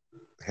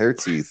 hair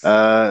teeth?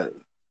 Uh,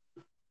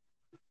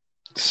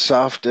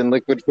 Soft and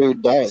liquid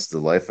food diet. It's the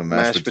life of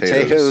mashed Mashed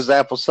potatoes, potatoes.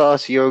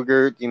 applesauce,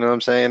 yogurt, you know what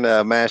I'm saying?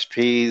 Mashed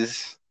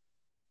peas.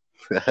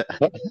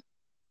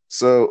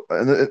 So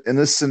in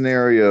this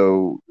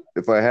scenario,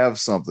 if I have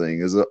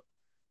something, so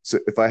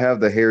if I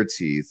have the hair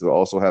teeth, do I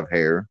also have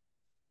hair?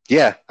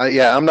 Yeah,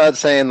 yeah. I'm not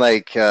saying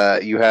like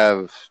you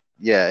have.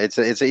 Yeah, it's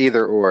a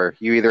either or.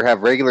 You either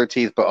have regular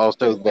teeth but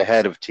also the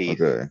head of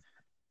teeth, Okay,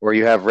 or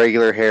you have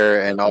regular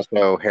hair and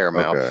also hair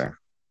mouth. okay.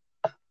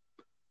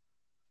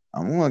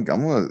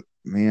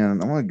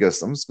 Man, I'm gonna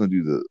guess. I'm just gonna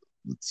do the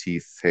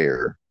teeth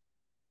hair.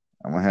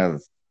 I'm gonna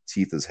have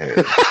teeth as hair.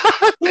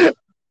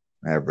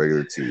 I have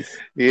regular teeth.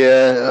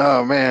 Yeah.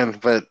 Oh man,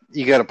 but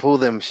you got to pull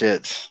them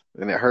shits,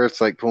 and it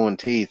hurts like pulling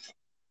teeth.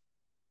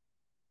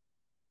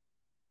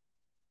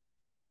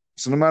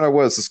 So no matter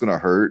what, it's just gonna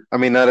hurt. I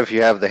mean, not if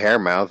you have the hair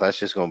mouth. That's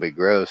just gonna be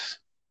gross.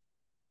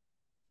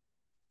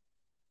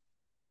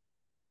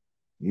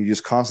 You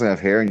just constantly have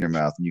hair in your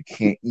mouth, and you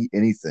can't eat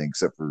anything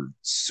except for You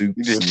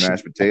soups and just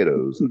mashed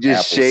potatoes you and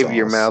just shave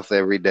your applesauce. mouth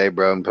every day,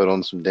 bro, and put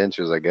on some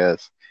dentures, I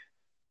guess.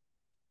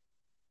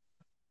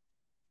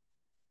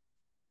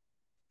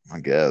 I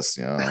guess,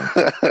 yeah.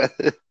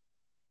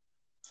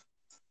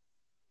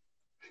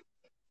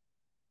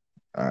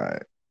 All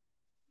right.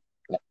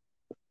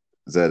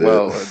 Is that it?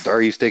 Well,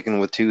 are you sticking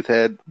with tooth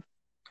head?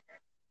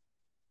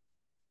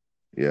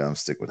 Yeah, I'm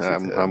sticking with tooth head.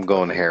 I'm Fuck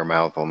going it. hair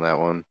mouth on that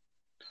one.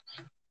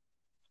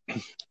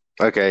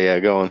 Okay, yeah,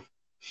 go on.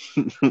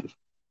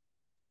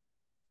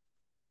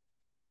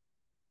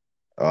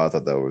 Oh, I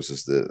thought that was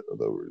just it.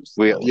 That was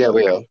We oh, yeah okay.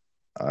 we are.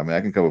 I mean,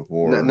 I can come up with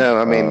No, more. no,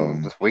 I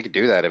mean we could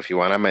do that if you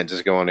want. I might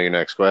just go on to your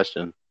next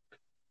question.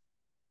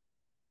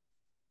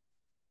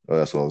 Oh,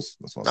 that's what I was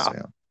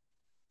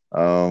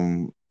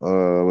No.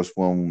 saying. Which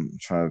one?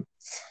 Trying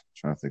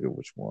to think of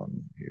which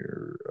one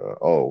here.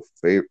 Oh,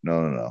 favorite?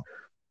 No, no, no.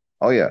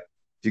 Oh yeah,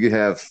 if you could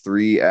have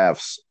three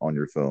apps on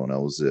your phone, that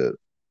was it.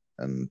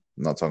 And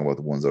I'm not talking about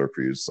the ones that are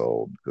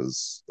pre-installed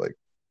because like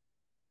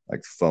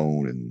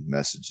phone and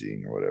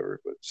messaging or whatever,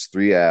 but just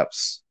three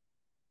apps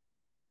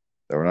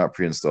that were not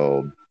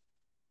pre-installed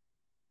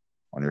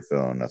on your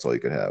phone. That's all you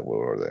could have. What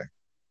are they?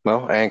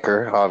 Well,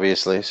 Anchor,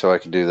 obviously, so I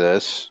could do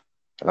this.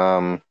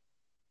 Um,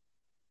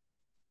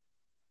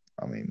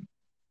 I mean,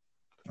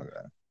 okay.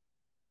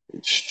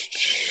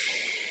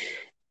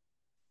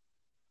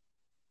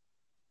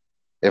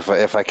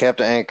 if I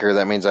kept Anchor,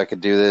 that means I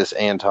could do this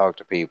and talk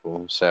to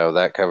people. So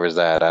that covers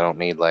that. I don't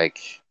need like,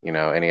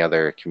 any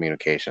other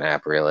communication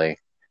app really.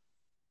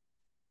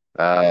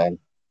 Uh,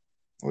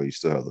 Well, you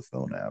still have the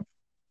phone app.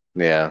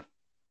 yeah.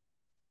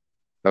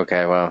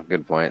 Okay, well,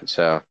 good point.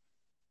 So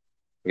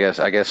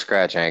I guess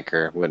Scratch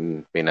Anchor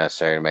wouldn't be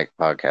necessary to make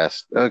a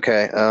podcast.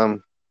 Okay.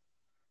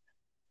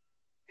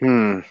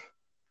 Hmm.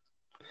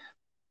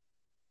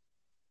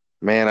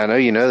 Man, I know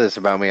you know this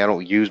about me. I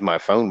don't use my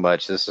phone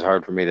much. This is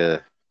hard for me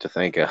to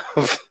think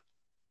of.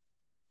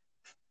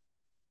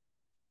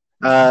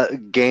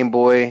 Mhm. Game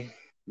Boy,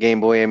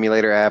 Game Boy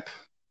emulator app,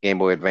 Game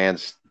Boy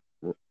Advance,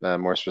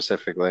 more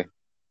specifically.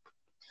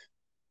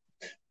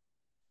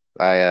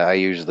 I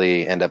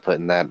usually end up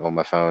putting that on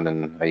my phone,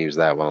 and I use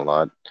that one a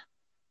lot.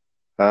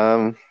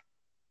 Um,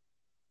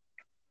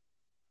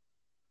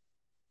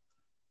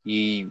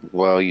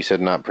 you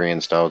said not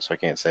pre-installed, so I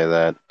can't say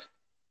that.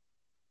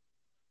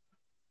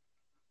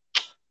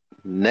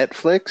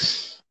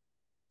 Netflix.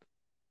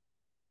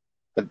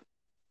 But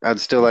I'd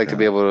still like to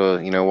be Okay. able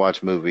to,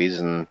 watch movies,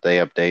 and they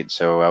update,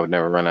 so I would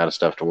never run out of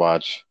stuff to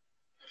watch.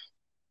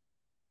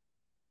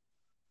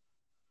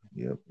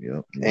 Yep.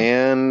 Yep. Yep.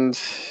 And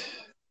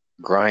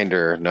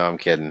Grinder. No, I'm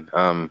kidding.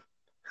 Oh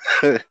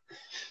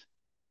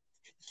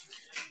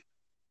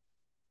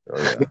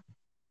yeah.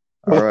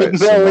 All No, right. wait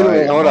So a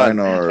minute, hold on.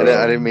 mine I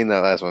are didn't mean that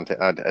last one.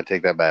 I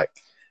take that back.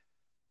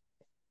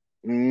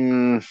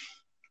 Mm,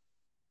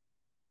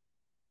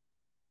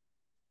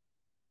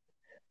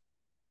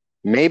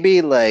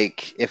 maybe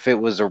like if it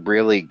was a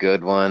really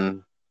good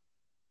one,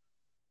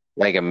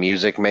 like a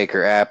music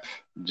maker app,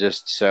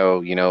 just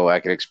so I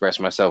could express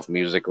myself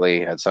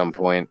musically at some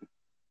point.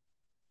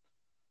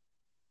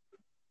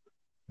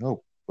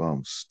 nope.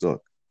 I'm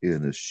stuck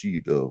in a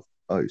sheet of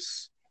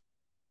ice.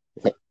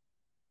 All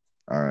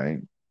right.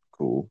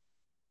 Cool.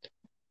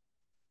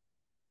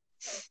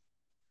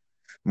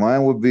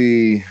 Mine would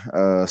be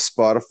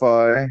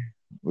Spotify.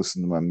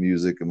 Listen to my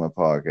music and my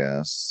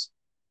podcasts.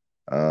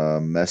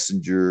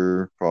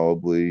 Messenger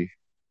probably,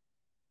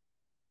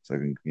 so I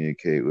can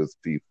communicate with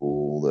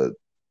people that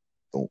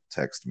don't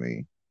text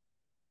me.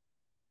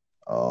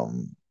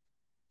 Um,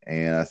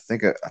 and I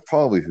think I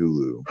probably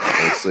Hulu.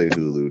 I would say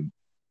Hulu.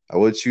 I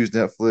would choose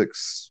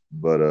Netflix,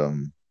 but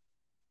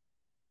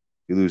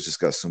Hulu's just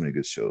got so many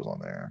good shows on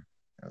there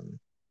and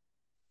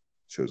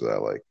shows that I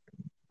like.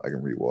 I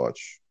can rewatch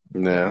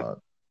and Yeah. whatnot.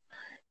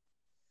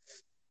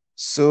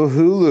 So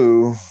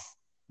Hulu,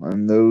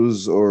 and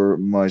those are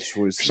my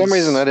For some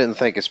reason, I choices. didn't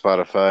think of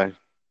Spotify.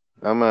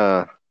 I'm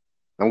uh,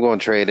 I'm going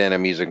to trade in a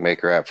music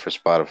maker app for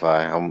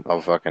Spotify.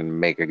 I'll fucking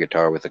make a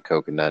guitar with a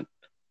coconut.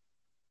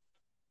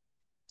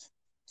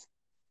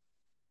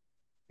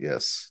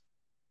 Yes.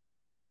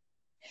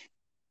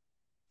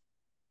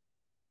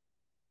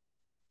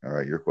 All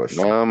right, your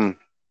question. Um,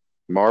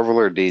 Marvel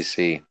or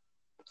DC,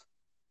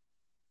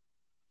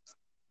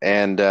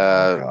 and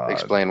Oh God,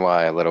 explain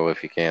why a little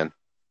if you can.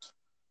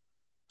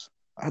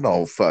 I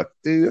don't fuck,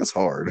 dude. That's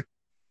hard.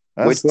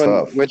 Which That's one?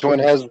 tough. Which one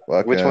has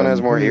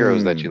Fucking more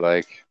heroes that you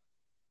like?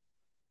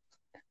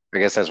 I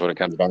guess that's what it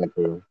comes down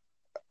to.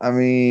 I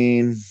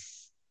mean,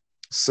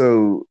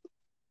 so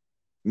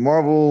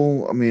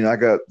Marvel. I mean, I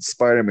got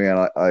Spider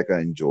Man. I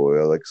enjoy.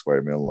 I like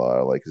Spider Man a lot.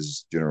 I like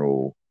his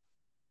general,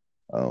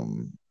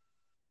 um,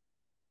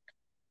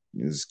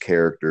 his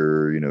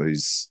character.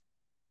 He's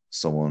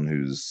someone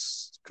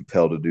who's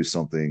compelled to do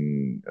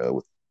something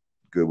with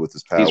good with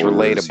his He's powers.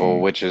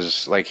 relatable, which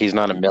is like he's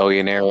not a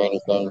millionaire or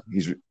anything.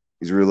 He's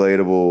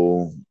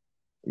relatable.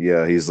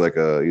 Yeah, he's like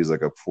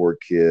a poor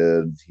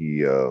kid.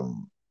 He's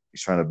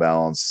trying to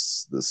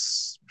balance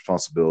this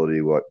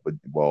responsibility but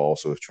while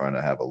also trying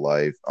to have a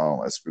life. Oh,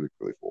 that's really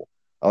really cool.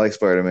 I like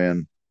Spider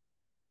Man.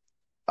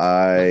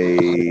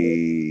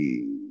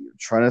 I'm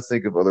trying to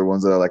think of other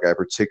ones that I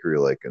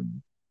particularly like,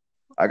 and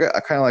I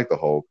kind of like the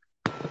Hulk.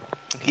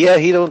 Yeah,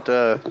 he don't.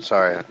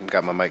 Sorry, I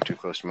got my mic too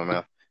close to my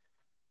mouth.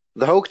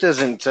 The Hulk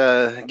doesn't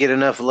get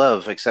enough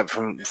love except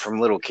from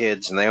little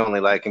kids, and they only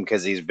like him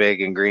because he's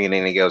big and green,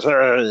 and he goes.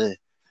 "Argh."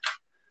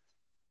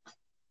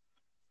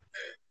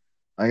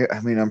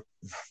 I mean I'm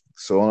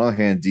so on the other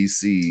hand,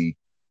 DC,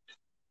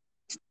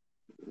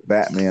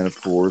 Batman, of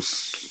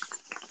course.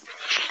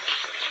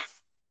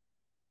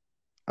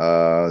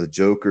 The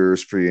Joker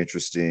is pretty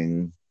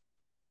interesting.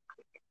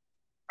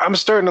 I'm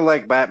starting to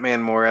like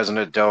Batman more as an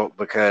adult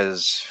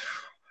because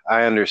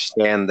I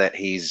understand that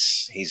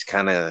he's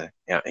kind of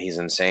he's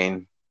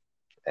insane,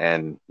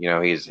 and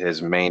he's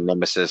his main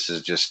nemesis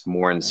is just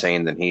more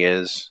insane than he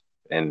is,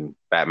 and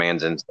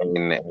Batman's insane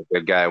in a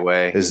good guy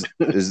way. Is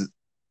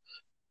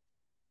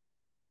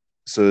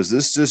So is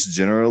this just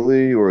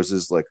generally, or is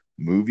this like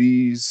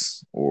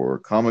movies or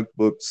comic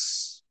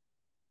books,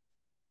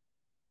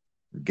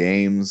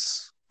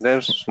 games?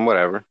 There's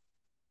whatever.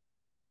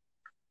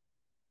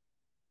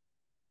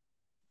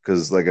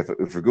 Because like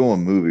if we're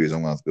going movies,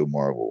 I'm gonna have to go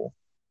Marvel,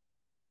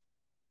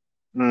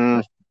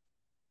 Mm,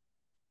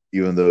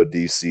 even though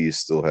DC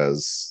still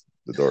has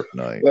the Dark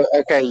Knight. well,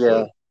 okay,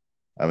 yeah,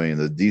 But I mean,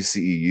 the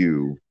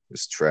DCEU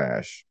is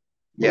trash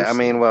yeah. I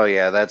mean, mostly. well,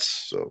 yeah. That's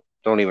So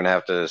don't even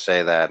have to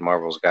say that.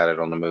 Marvel's got it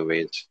on the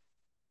movies.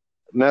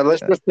 No,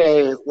 yeah.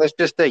 let's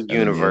just say And then the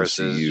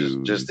universes,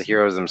 MCU just the is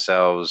heroes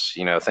themselves.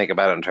 Think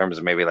about it in terms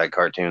of maybe like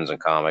cartoons and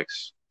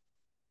comics,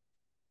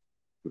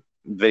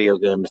 video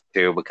games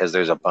too, because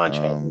there's a bunch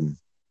of them. um.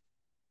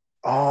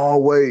 Oh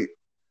wait,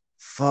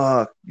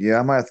 fuck yeah!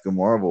 I might have to go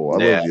Marvel. I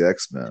Yeah. love the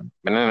X Men.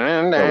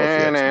 I love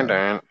the X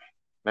Men.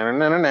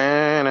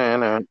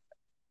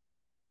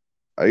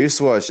 I used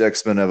to watch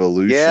X Men Yeah, I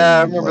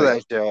Evolution. remember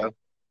Like that show.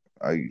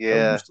 I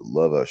Yeah, used to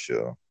love that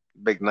show.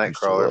 big I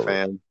used to Nightcrawler love it.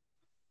 fan.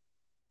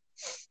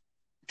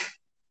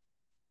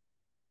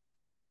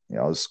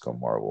 Yeah, I'll just go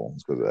Marvel.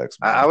 Let's go to X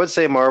I Men. would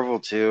say Marvel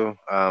too.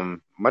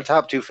 My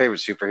top two favorite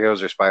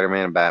superheroes are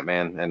Spider-Man and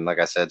Batman. And like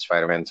I said,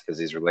 Spider-Man's because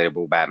he's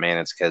relatable. Batman,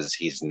 it's because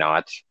he's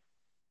not.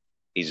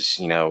 He's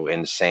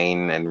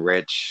insane and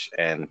rich,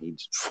 and he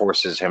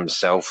forces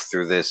himself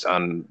through this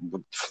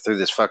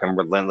fucking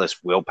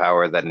relentless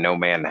willpower that no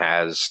man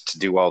has to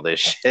do all this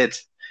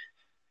shit.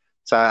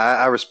 So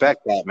I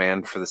respect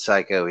Batman for the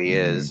psycho he Hmm.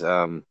 is.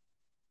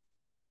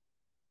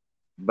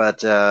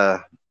 But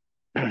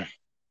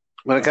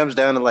when it comes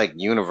down to like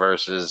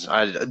universes,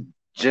 I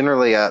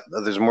generally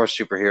there's more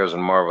superheroes in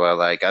Marvel I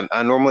like.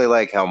 I normally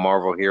like how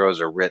Marvel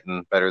heroes are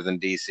written better than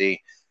DC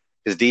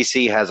because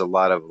DC has a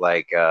lot of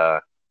like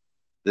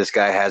this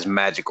guy has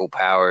magical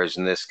powers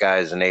and this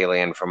guy's an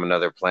alien from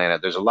another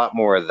planet. There's a lot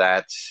more of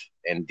that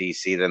in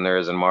DC than there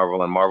is in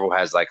Marvel, and Marvel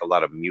has like a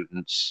lot of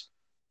mutants,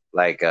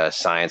 like a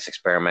science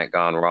experiment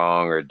gone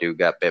wrong, or dude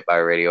got bit by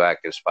a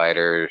radioactive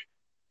spider,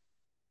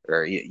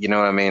 or you know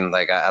what I mean?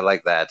 Like I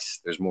like that.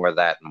 There's more of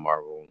that in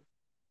Marvel,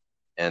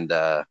 and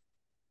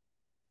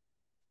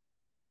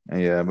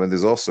And yeah, but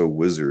there's also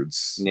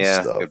wizards and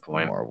yeah, stuff good in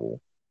point.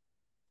 Marvel,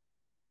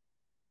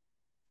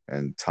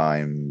 and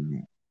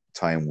time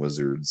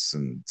wizards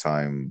and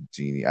time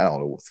genie. I don't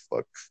know what the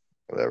fuck,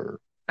 whatever.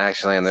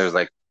 Actually, and there's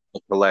like a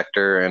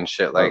collector and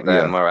shit Oh like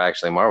that. And yeah, Marvel,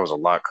 actually, Marvel's a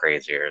lot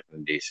crazier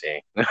than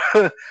DC,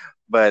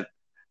 but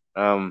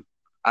um,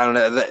 I don't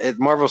know.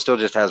 Marvel still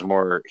just has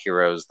more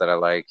heroes that I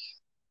like.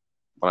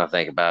 When I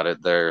think about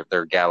it, their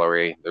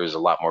gallery, there's a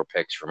lot more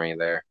picks for me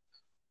there.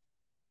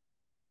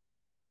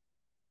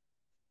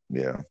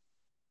 yeah.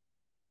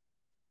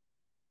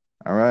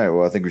 All right.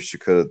 Well, I think we should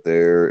cut it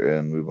there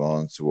and move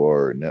on to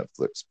our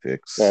Netflix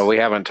Well, picks. we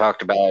haven't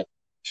talked about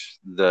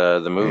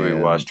the movie we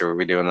And watched. Or were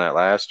we doing that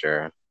last?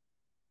 Or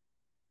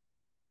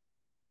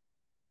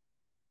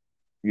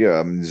yeah,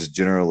 I mean, just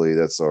generally,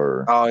 that's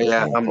our oh what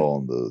yeah, we call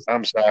in the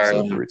I'm sorry.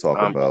 stuff where we talk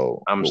I'm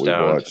about I'm what we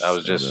stoned. I watched,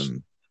 was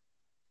and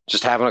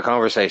just having a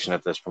conversation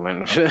at this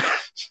point.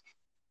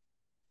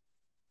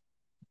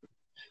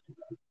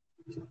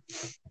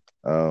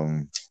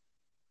 then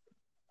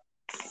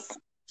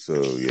so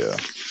yeah.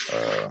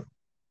 Uh,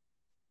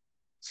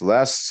 so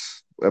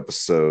last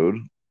episode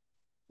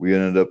we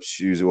ended up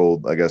choosing.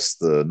 Well, I guess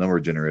the number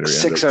generator ended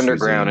Six up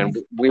Underground, and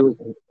choosing we were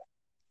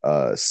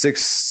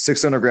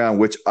six underground,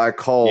 which I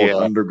called yeah,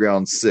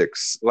 Underground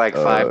Six like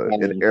five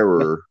in times.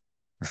 error,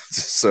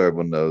 just so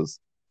everyone knows.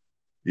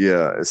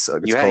 Yeah, it's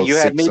called You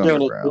had Six me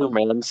doing it too, Underground,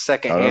 man. not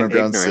Secondhand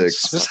Underground ignorance.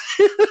 Six.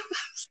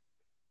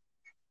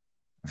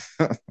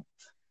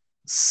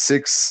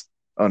 Six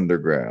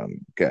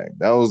Underground. Okay,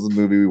 that was the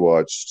movie we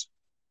watched.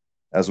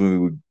 That's the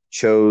movie we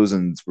chose,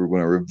 and we're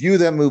going to review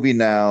that movie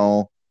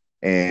now.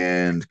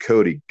 And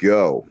Cody,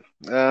 go.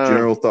 uh,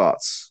 General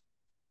thoughts.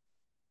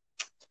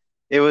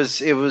 it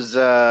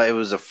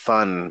was a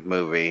fun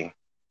movie.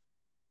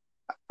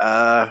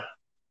 Uh,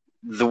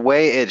 the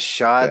way it's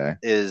shot Okay.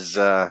 is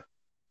I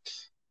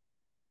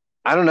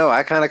don't know.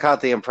 I kind of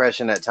caught the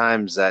impression at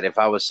times that if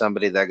I was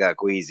somebody that got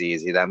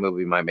queasy, that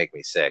movie might make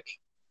me sick.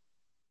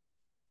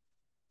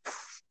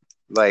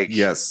 Like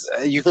Yes.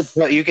 you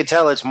could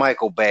tell it's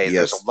Michael Bay.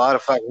 Yes.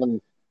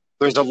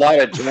 There's a lot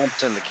of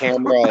jumps and the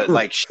camera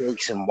like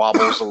shakes and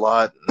wobbles a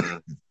lot.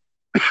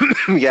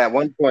 And yeah, at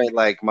one point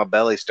like my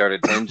belly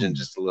started tinging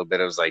just a little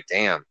bit. I was like,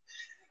 damn.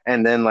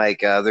 And then like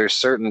there's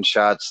certain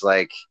shots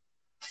like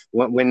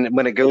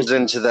when it goes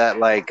into that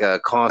like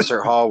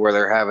concert hall where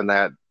they're having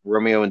that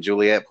Romeo and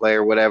Juliet play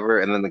or whatever,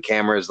 and then the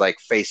camera is like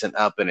facing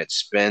up and it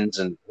spins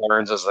and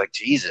turns. I was like,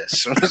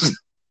 Jesus.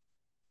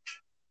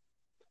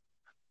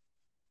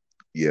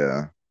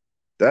 Yeah.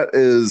 That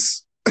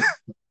is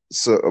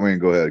So I mean,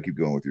 go ahead, keep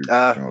going with your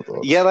general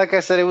Yeah, thoughts. like I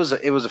said, it was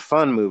a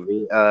fun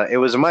movie. It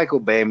was a Michael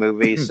Bay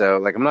movie, so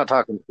like I'm not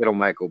talking shit on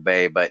Michael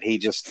Bay, but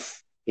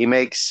he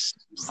makes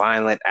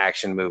violent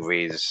action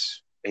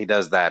movies. He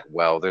does that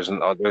well. There's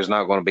not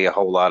going to be a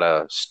whole lot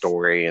of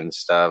story and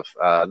stuff.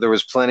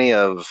 There's plenty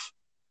of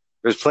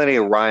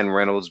Ryan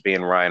Reynolds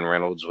being Ryan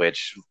Reynolds,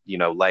 which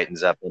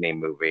lightens up any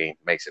movie,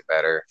 makes it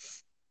better.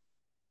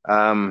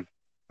 Um,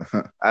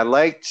 I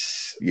liked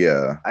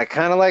Yeah. I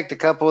kind of liked a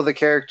couple of the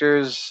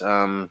characters.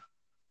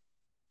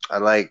 I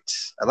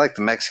liked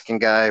the Mexican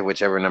guy,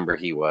 whichever number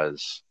he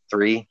was.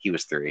 Three. He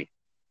was three.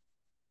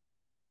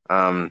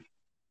 Um,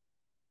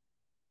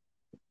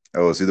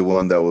 Oh, is he the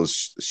one that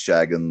was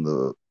shagging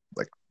the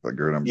like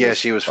her number yeah,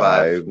 she was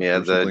five. five Yeah, or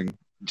the something?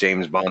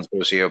 James Bond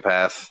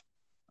sociopath.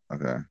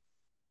 Okay.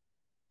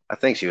 I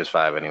think she was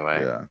five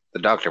anyway. Yeah. The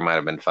doctor might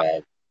have been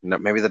five. No,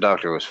 maybe the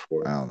doctor was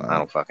four. I don't I know.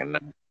 don't fucking know.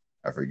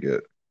 I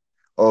forget.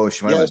 Oh,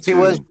 she might have Yeah, been she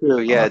was two. two. Oh,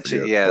 I Yeah, two.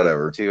 forget. Yeah,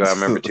 Whatever. two. I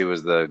remember two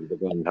was the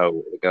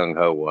gung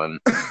ho one.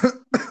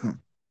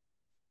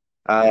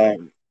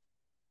 Um,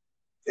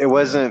 it Yeah.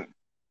 wasn't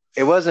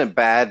it wasn't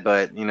bad,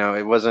 but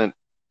it wasn't.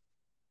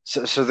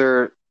 So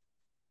there.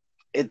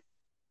 It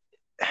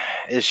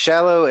as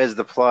shallow as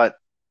the plot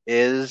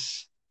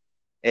is.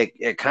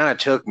 It kind of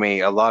took me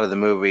a lot of the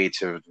movie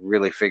to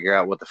really figure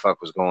out what the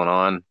fuck was going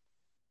on,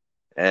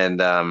 and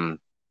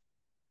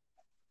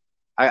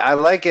I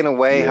like in a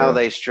way how Yeah.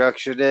 they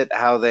structured it,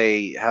 how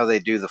they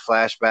do the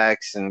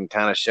flashbacks and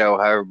kind of show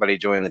how everybody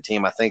joined the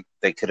team. I think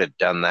they could have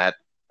done that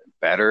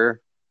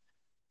better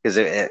because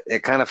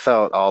it kind of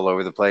felt all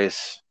over the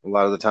place a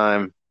lot of the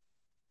time.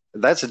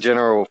 That's a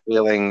general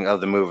feeling of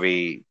the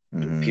movie.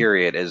 Hmm.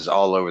 Period is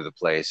all over the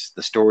place.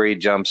 The story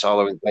jumps all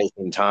over the place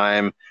in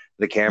time.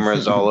 The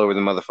camera's all over the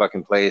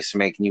motherfucking place,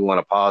 making you want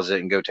to pause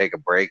it and go take a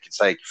break.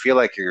 It's like you feel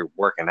like you're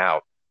working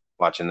out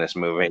watching this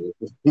movie.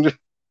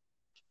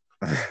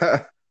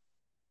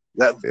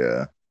 That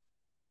Yeah.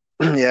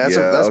 yeah,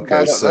 Yeah.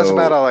 Okay. that's about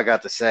So, all I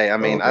got to say. I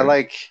mean, I okay.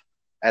 like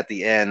at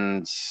the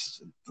end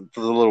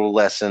the little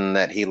lesson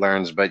that he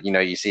learns, but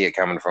you see it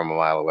coming from a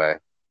mile away.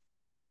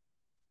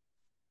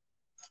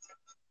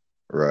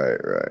 Right.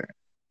 Right.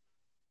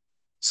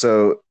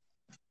 So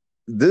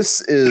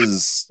this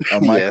is a Yeah.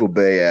 Michael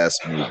Bay ass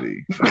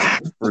movie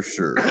for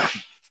sure.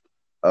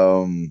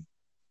 Um,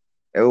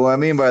 and what I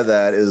mean by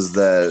that is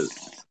that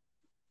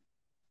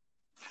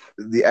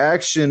the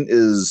action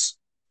is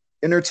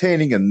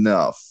entertaining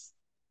enough,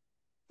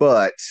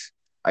 but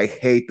I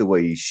hate the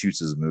way he shoots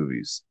his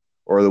movies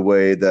or the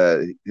way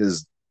that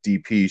his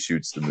DP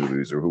shoots the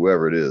movies or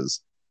whoever it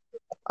is.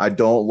 I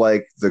don't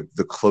like the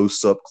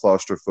close up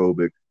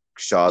claustrophobic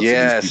shots of these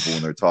people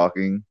when Yes. they're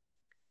talking.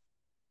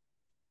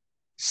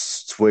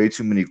 It's way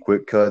too many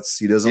quick cuts.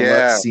 He doesn't let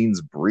Yeah.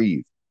 scenes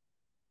breathe.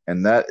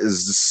 And that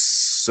is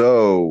just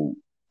so,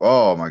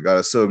 oh my God,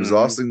 it's so Hmm.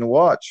 exhausting to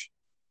watch.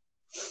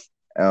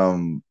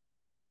 Um,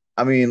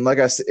 I mean, like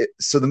I said,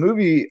 so the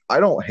movie, I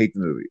don't hate the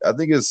movie. I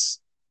think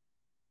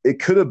it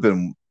could have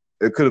been,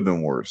 it could have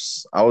been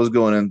worse. I was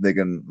going in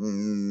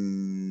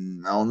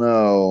thinking, I don't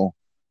know,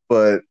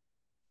 but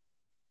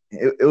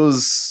it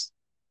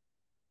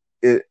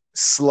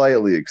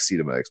slightly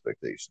exceeded my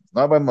expectations,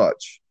 not by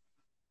much,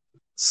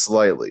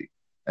 slightly.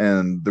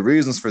 And the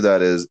reasons for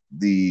that is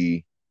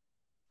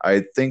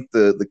I think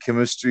the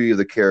chemistry of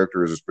the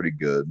characters is pretty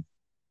good.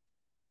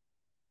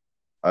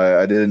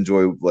 I did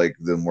enjoy like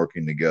them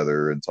working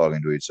together and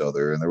talking to each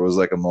other. And there was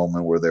like a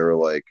moment where they were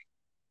like,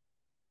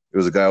 there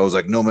was a guy who was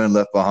like, "No man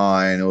left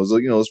behind." It was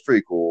like, it was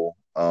pretty cool.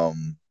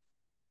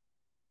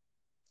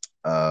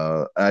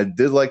 I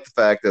did like the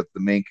fact that the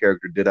main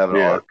character did have an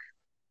Yeah. arc.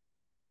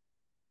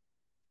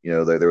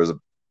 There was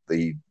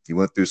he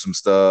went through some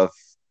stuff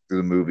through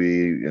the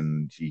movie,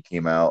 and he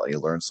came out and he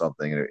learned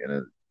something,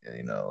 and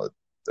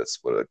that's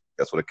what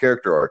a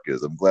character arc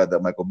is. I'm glad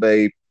that Michael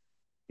Bay,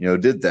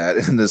 did that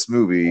in this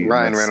movie, and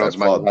Ryan I Reynolds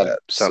might have applaud had that.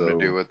 something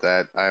to do So with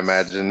that, I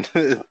imagine.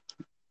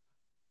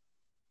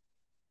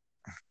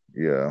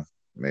 yeah,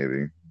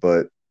 maybe,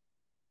 but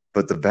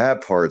the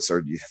bad parts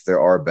are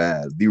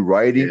bad. The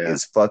writing Yeah.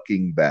 is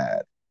fucking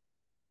bad.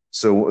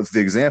 So the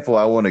example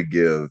I want to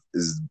give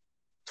is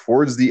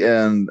towards the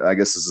end. I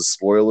guess is a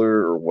spoiler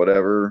or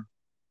whatever.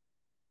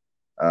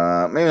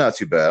 Maybe not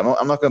too bad.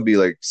 I'm not going to be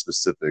like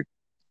specific,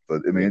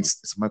 but I mean Mhm.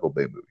 it's a Michael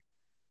Bay movie.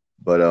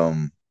 But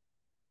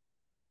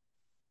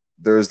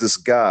there's this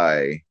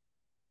guy,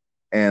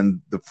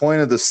 and the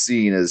point of the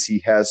scene is he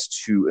has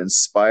to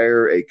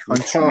inspire a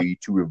country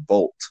to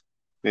revolt,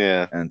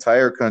 Yeah. an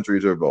entire country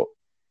to revolt,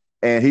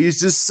 and he's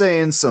just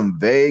saying some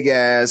vague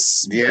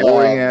ass, Yeah.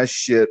 boring ass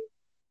shit.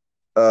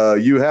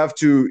 You have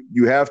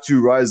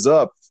to rise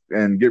up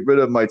and get rid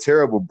of my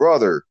terrible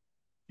brother.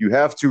 You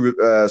have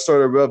to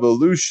start a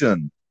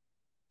revolution,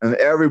 and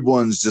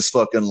everyone's just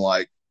fucking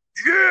like,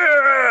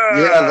 Yeah,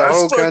 yeah, the let's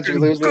whole country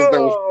fucking loses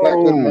their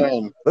fucking go.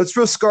 mind. Let's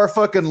risk our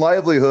fucking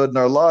livelihood and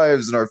our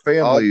lives and our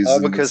families, All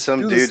and because let's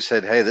some do dude this.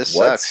 said, "Hey, this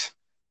What? sucks."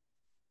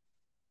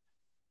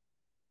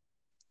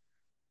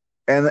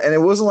 And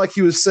it wasn't like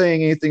he was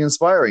saying anything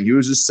inspiring. He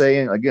was just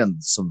saying again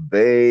some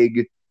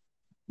vague,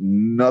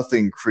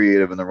 nothing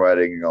creative in the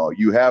writing at all.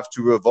 You have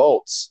to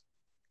revolt.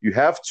 You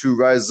have to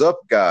rise up,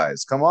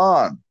 guys. Come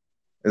on.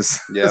 It's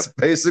Yep.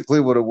 basically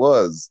what it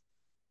was.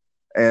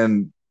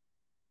 And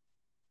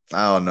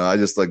I don't know. I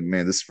just like,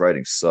 man, this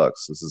writing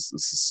sucks. This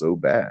is so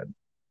bad.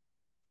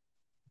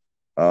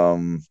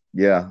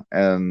 Yeah,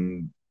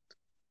 and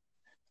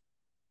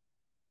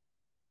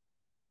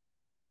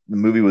the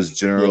movie was Yeah.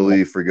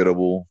 generally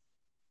forgettable.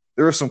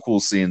 There were some cool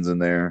scenes in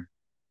there,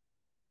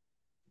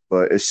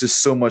 but it's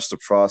just so much to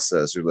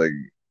process. You're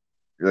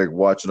like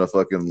watching a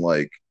fucking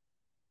like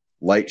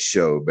light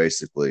show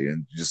basically,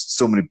 and just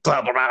so many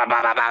blah, blah, blah,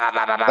 blah, blah, blah,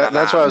 blah, blah, blah, That's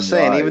blah what I was in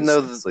your saying. Even eyes.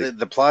 though It's like,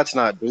 the plot's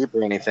not deep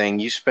or anything,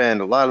 you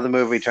spend a lot of the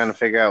movie trying to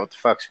figure out what the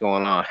fuck's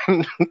going on.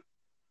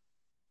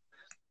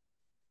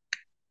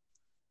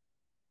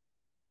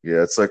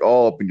 yeah, it's like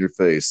all up in your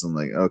face. I'm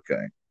like,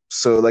 okay.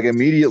 So like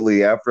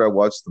immediately after I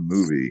watched the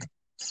movie,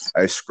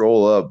 I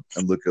scroll up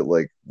and look at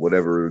like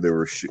whatever they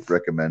were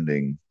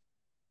recommending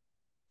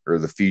or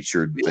the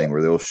featured Yeah. thing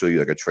where they'll show you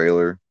like a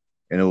trailer,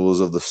 and it was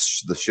of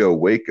the show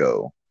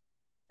Waco.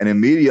 And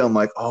immediately I'm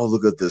like, oh,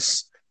 look at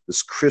this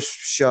crisp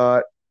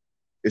shot.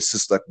 It's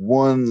just like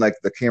one, like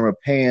the camera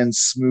pans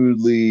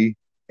smoothly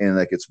and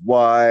like it's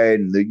wide,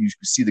 and you can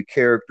see the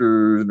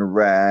characters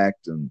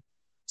interact. And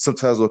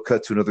sometimes we'll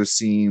cut to another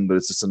scene, but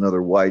it's just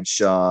another wide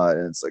shot,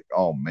 and it's like,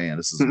 oh man,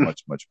 this is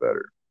much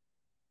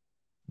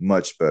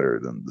better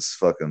than this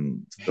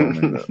fucking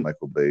filming that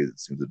Michael Bay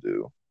seemed to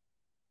do.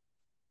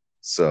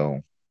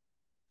 So,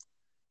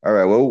 all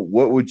right, well,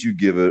 what would you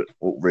give it?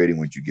 What rating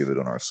would you give it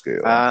on our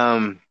scale?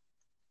 um,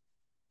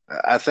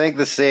 I think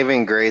the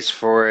saving grace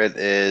for it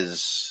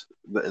is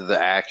the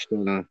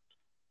action.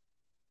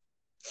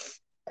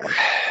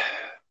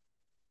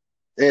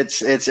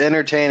 It's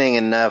entertaining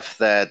enough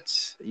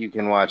that you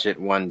can watch it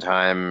one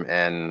time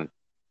and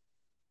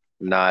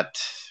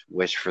not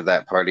wish for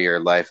that part of your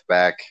life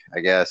back, I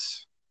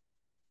guess.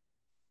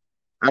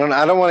 I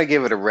don't want to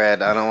give it a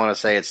red. I don't want to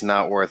say it's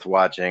not worth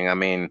watching. I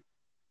mean,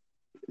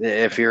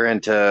 if you're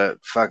into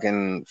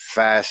fucking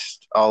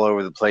fast all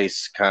over the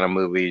place kind of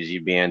movies,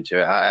 you'd be into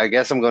it. I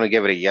guess I'm going to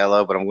give it a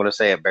yellow, but I'm going to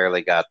say it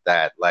barely got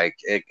that. Like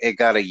it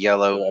got a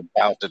yellow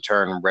about to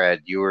turn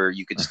red.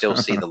 You could still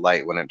see the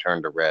light when it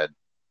turned to red.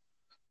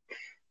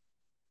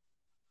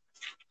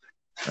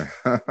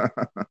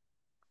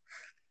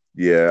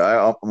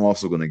 Yeah, I'm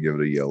also going to give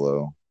it a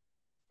yellow,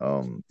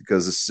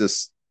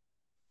 because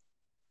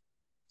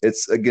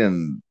it's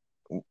again,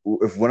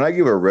 if when I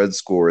give a red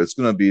score, it's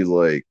going to be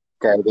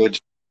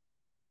Garbage.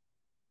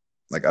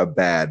 like a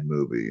bad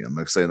movie. I'm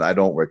like saying I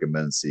don't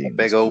recommend A seeing big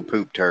this old movie.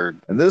 poop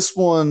turd. And this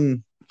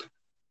one,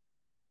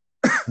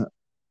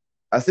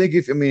 I think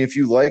if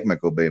you like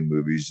Michael Bay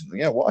movies,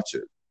 yeah, watch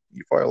it.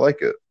 You probably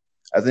like it.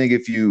 I think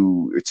if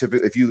you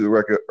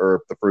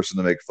are the person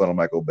to make fun of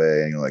Michael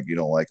Bay and you're like you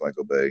don't like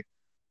Michael Bay,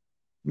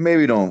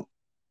 maybe don't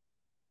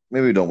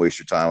maybe don't waste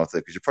your time with it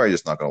because you're probably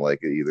just not gonna like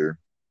it either.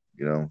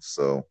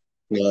 So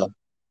Yeah.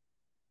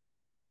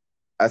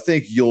 I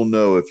think you'll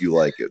know if you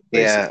like it,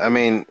 Yeah, I basically.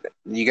 mean,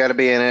 you got to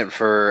be in it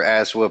for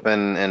ass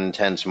whooping and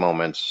tense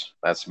moments.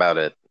 That's about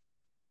it.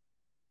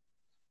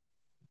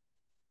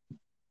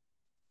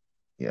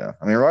 Yeah,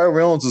 I mean Ryan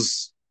Reynolds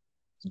is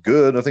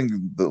good. I think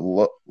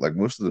like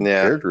most of the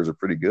Yeah. characters are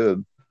pretty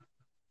good.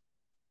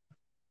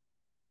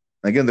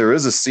 Again, there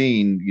is a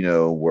scene,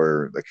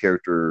 where the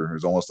character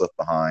is almost left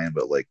behind,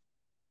 but like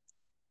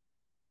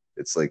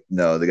it's like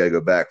no, they got to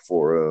go back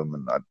for him,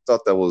 and I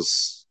thought that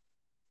was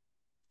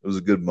it was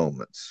a good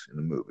moment in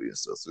the movie and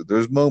stuff. So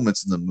there's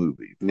moments in the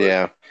movie, but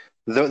Yeah.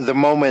 The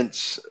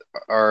moments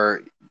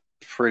are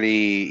pretty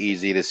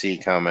easy to see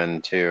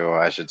coming too,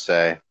 I should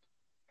say.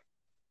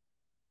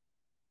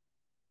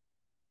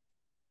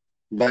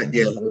 But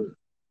yeah, mhm.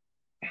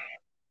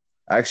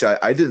 Actually,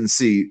 I didn't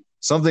see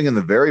something in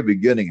the very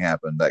beginning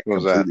happened that what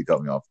was that? completely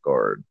caught me off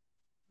guard,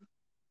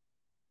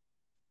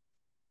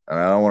 and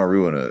I don't want to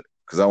ruin it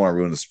because I want to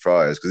ruin the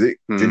surprise because it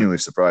Hmm. genuinely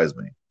surprised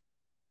me.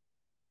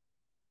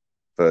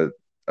 But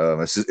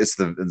it's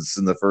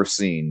in the first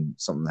scene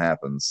something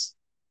happens.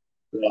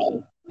 Yeah.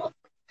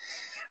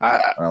 I,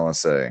 I don't want to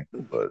say,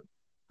 but we'll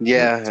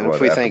yeah, and talk if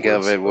about we it think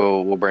of afterwards. it,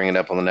 But we'll bring it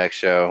up on the next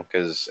show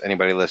because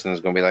anybody listening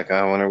is going to be like, "Oh,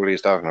 I wonder what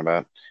he's talking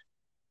about."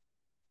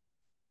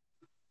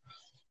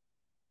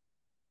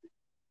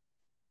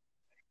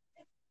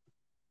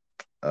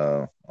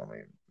 I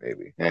mean,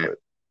 maybe, Yeah.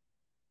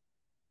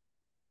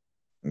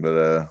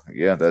 but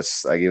yeah,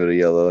 I give it a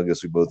yellow. I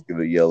guess we both give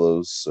it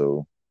yellows.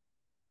 So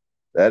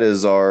that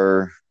is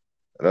our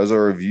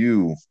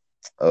review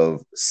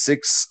of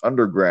Six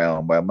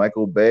Underground by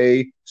Michael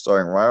Bay,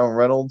 starring Ryan I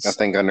Reynolds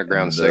think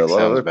Underground and a 6 lot of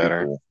sounds other better.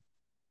 people.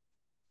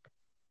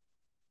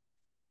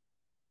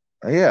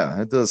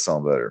 Yeah, it does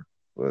sound better,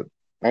 but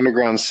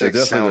Underground they're 6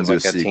 definitely going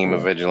sounds to do a like a team of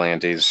sequel.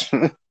 vigilantes.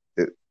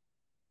 It,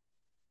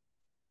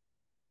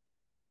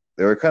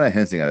 they were kind of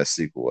hinting at a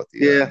sequel at the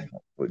Yeah. end,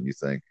 wouldn't you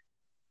think?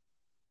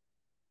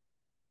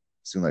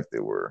 Seemed like they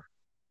were.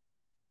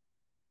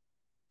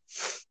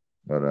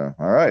 But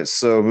all right,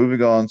 so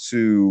moving on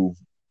to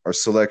our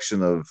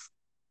selection of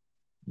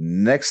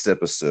next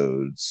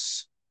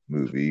episode's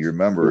movie,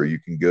 remember you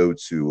can go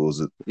to, what was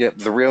it, Yep,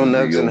 the real the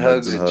nugs real and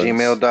Nugs hugs and at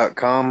Hugs?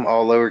 gmail.com,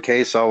 all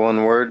lowercase, all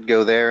one word.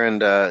 Go there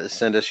and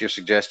send us your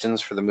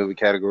suggestions for the movie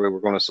category we're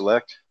going to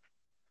select.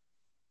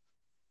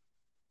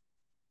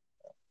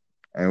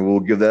 And we'll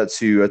give that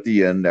to you at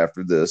the end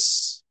after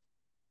this.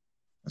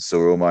 So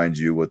we'll remind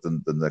you what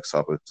the next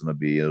topic is going to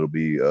be. It'll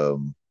be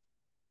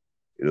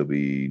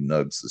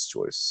Nugs'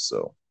 choice.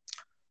 So,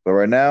 but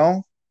right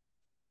now,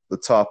 the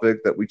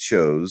topic that we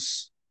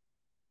chose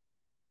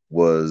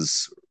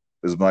was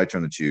it was my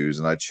turn to choose,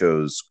 and I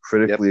chose Yep,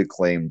 critically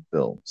acclaimed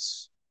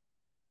films.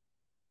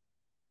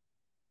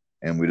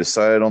 And we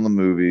decided on the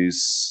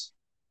movies.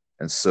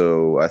 And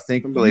so I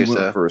think I you believe went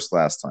so. first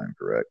last time,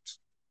 correct?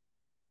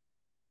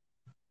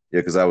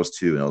 Yeah, because I was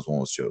two and I was one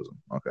was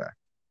chosen. Okay.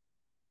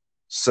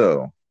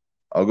 So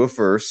I'll go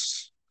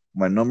first.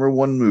 My number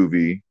one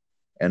movie,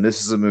 and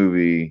this is a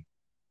movie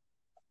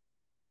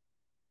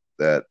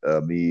that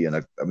me and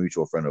a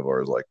mutual friend of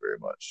ours like very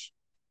much.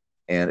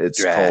 And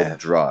it's called Drive.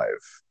 Drive.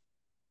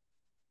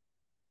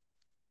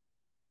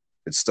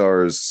 It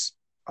stars,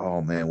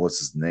 oh man, what's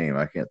his name?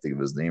 I can't think of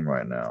his name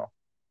right now.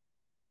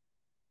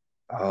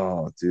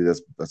 Oh, dude,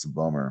 that's a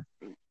bummer.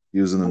 He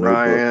was in the Notebook.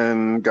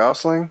 Ryan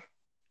Gosling?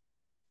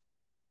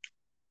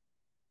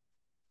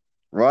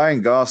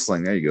 Ryan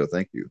Gosling. There you go.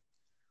 Thank you.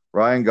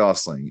 Ryan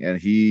Gosling, and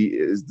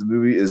the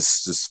movie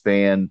is just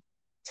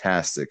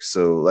fantastic.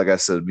 So, like I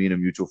said, me and a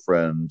mutual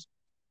friend,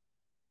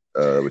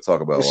 we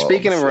talk about Well, a lot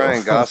on the speaking of show.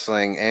 Ryan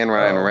Gosling and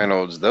Ryan um,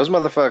 Reynolds, those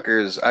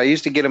motherfuckers, I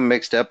used to get them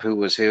mixed up who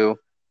was who,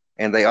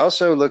 and they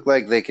also look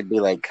like they could be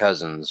like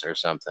cousins or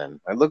something.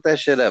 I look that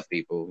shit up,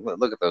 people.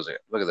 Look at those.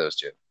 Look at those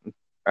two.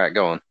 All right,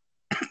 go on.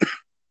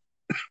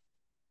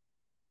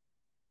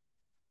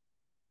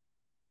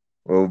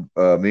 well,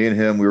 me and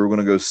him, we were going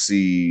to go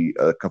see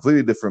a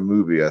completely different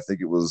movie. I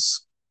think it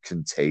was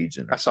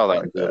Contagion I or saw something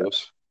that in like that.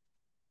 photos.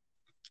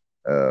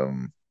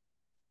 Um,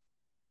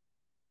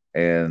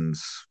 and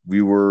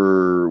we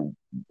were,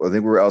 I think we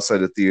were outside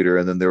the theater,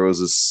 and then there was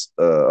this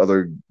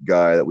other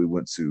guy that we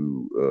went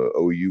to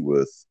OU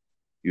with.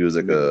 He was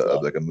Movie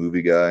buff. like a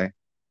movie guy.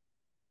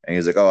 And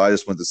he's like, "Oh, I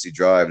just went to see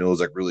Drive, and it was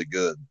like really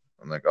good."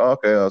 I'm like, "Oh,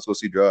 okay, let's go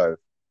see Drive."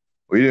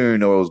 We didn't even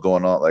know what was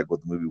going on, like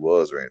what the movie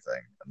was or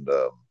anything. And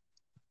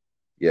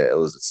yeah,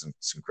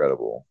 it's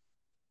incredible.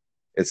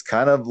 It's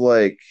kind of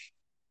like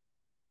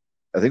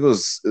I think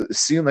it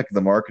seemed like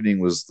the marketing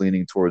was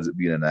leaning towards it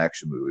being an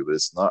action movie, but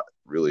it's not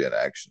really an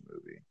action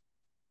movie.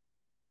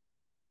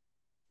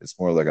 It's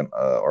more like an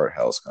art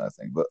house kind of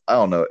thing. But I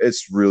don't know.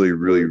 It's really,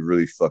 really, Mhm.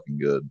 really fucking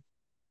good.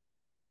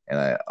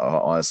 And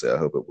honestly, I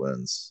hope it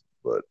wins.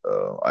 But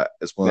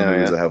it's one of the No,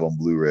 movies yeah. I have on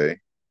Blu-ray.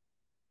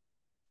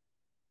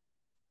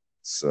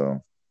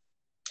 So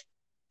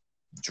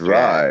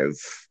Drive. Drive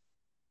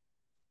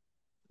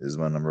is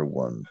my number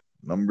one.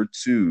 Number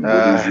two,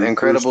 what is your first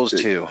Incredibles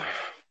pick? 2.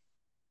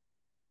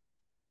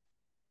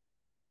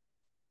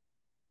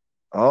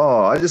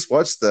 Oh, I just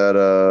watched that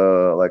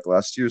like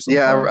last year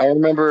Yeah, sometime. I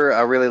remember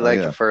I really Oh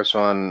liked the yeah. first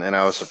one, and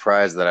I was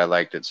surprised that I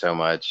liked it so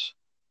much.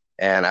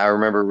 And I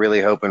remember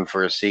really hoping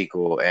for a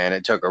sequel, and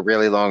it took a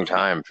really long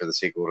time for the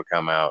sequel to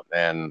come out,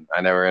 and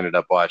I never ended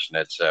up watching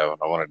it, so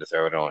I wanted to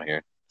throw it on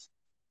here.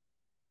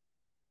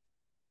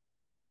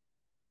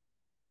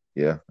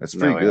 Yeah, it's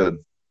pretty No, yeah.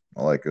 good.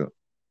 I like it.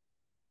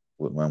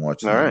 Wouldn't mind All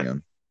watching it right.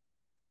 again.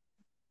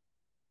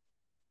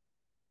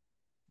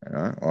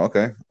 All right. Well,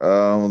 okay.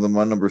 Then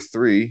my number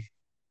three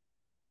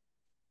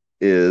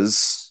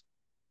is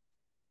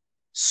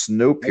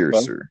Okay.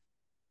 Snowpiercer.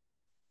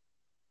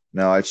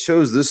 Now I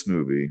chose this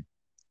movie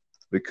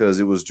because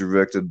it was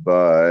directed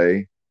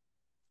by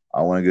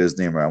I want to get his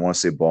name right. I want to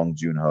say Bong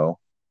Joon-ho.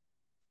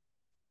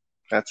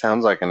 That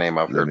sounds like a name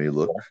I've Let heard me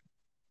look before.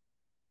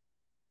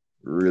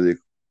 really,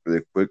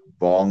 really quick.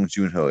 Bong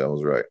Joon-ho. I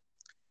was right.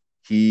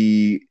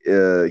 He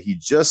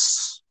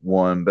just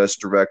won Best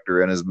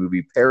Director, and his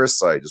movie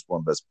Parasite just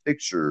won Best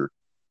Picture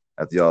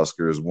at the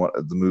Oscars. One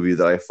the movie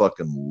that I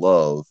fucking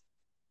love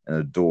and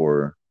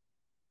adore.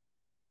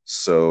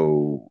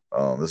 So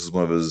this is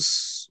one of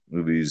his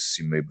movies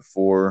he made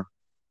before.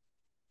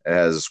 It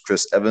has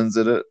Chris Evans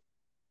in it.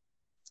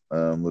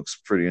 Looks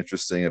pretty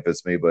interesting. If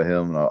it's made by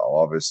him,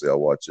 obviously I'll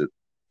watch it.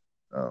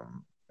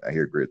 I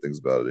hear great things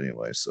about it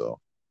anyway. So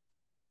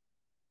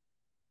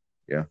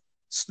yeah,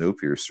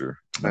 Snowpiercer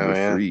Oh number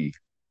yeah. three.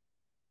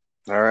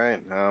 All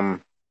right.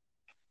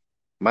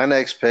 My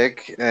next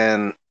pick,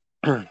 and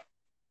I've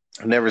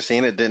never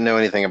seen it, didn't know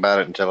anything about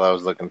it until I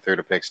was looking through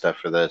to pick stuff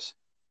for this.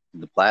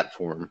 The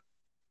Platform.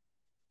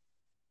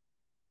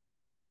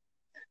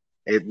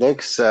 It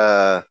looks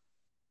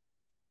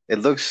it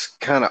looks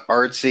kind of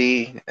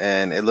artsy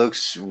and it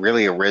looks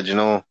really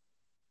original.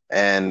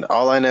 And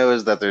all I know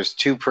is that there's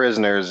two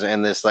prisoners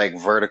in this like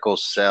vertical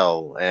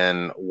cell,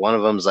 and one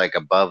of them's like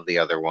above the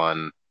other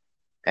one.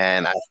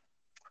 And I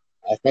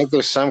think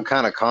there's some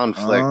kind of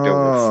conflict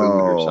over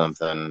food or Oh,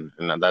 something,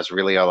 and that's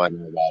really all I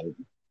know about it.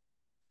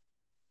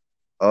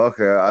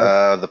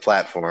 okay. The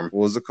Platform.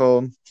 What was it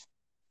called?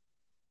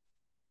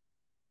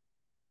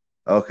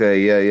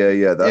 Okay, yeah, yeah,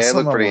 yeah. That's Yeah, it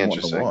looked something I've pretty been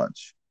wanting to interesting.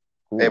 watch.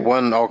 It cool.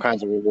 won all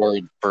kinds of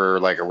awards for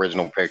like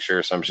original picture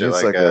or some I think shit it's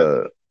like like that.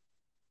 a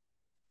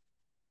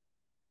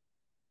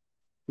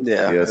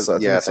Yeah, I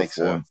think yeah, I it's a think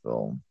so. foreign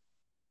film.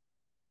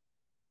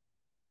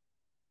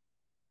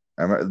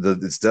 I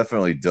remember it's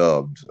definitely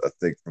dubbed. I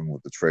think from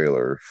what the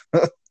trailer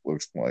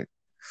looks like.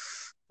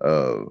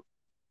 Uh,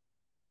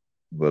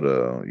 but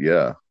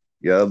yeah,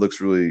 yeah, it looks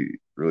really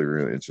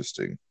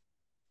interesting.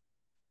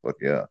 But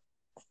yeah,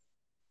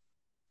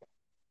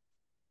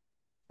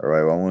 all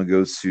right. Well, I'm gonna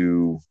go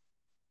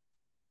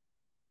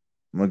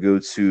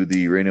to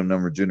the random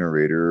number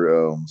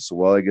generator. So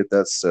while I get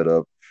that set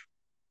up,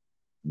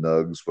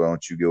 Nugs, why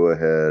don't you go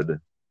ahead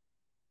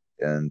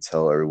and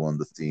tell everyone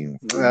the theme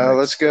for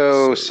Let's next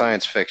go episode?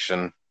 science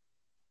fiction.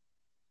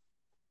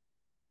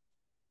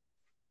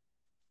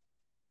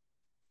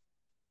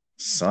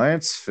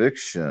 Science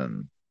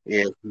fiction.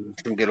 Yeah,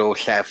 some good old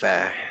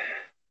sci-fi.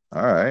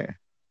 All right,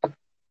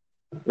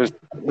 There's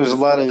a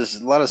lot of that's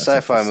sci-fi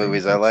interesting.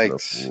 movies I Mix it up a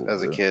liked little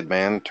as a bit. kid,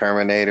 man.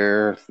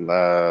 Terminator,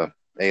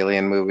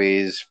 Alien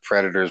movies,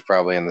 Predator's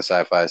probably in the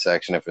sci-fi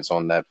section if it's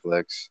on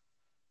Netflix.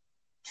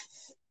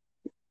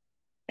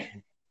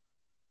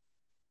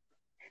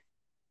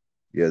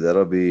 Yeah,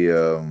 that'll be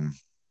yeah,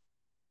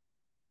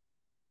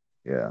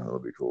 that'll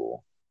be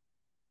cool.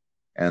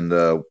 And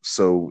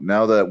so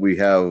now that we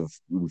have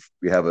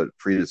it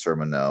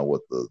predetermined now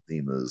what the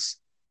theme is,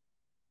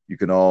 you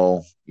can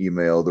all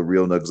email the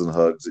real nugs and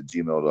hugs at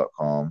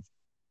gmail.com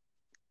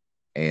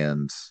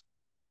and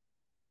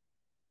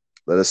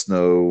let us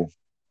know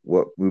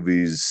what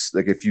movies,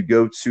 like if you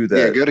go to Yeah,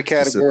 that go to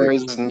specific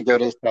categories and go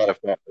to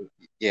sci-fi.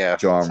 Yeah,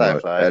 genre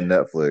sci-fi. at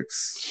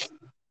Netflix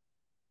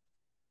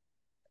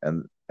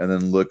and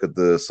then look at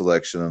the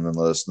selection and then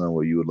let us know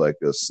what you would like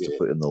us to Yeah.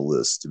 put in the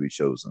list to be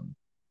chosen.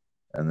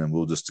 And then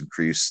we'll just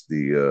increase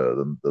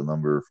the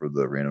number for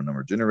the random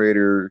number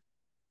generator,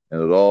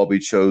 and it'll all be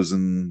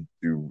chosen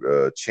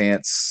through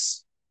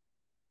chance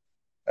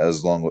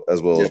as well Yeah.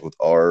 as with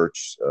our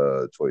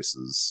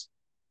choices.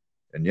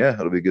 And yeah,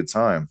 it'll be a good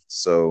time.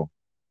 So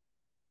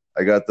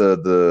I got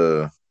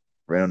the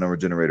random number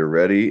generator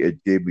ready.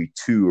 It gave me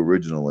two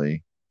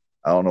originally.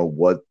 I don't know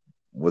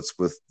what's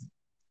with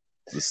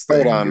this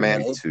Hold thing on, giving man.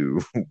 me two,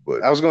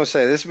 but I was going to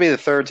say this would be the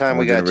third time I'm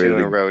we gonna got generate two it.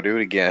 in a row. Do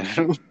it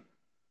again.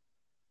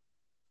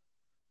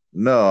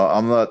 No,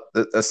 I'm not.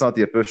 That's not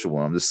the official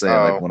one. I'm just saying,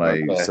 like Oh, when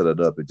I okay. set it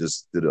up, it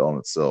just did it on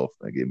itself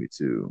and it gave me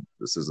two.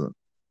 This isn't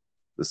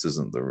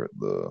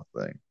the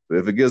thing. But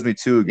if it gives me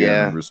two again, then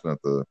Yeah. we're just gonna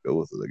have to go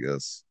with it, I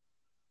guess.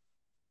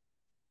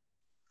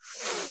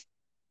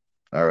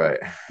 All right,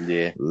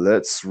 Yeah.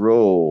 let's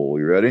roll.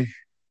 You ready?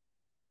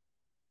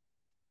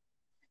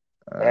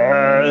 Drum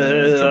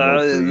roll,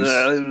 please.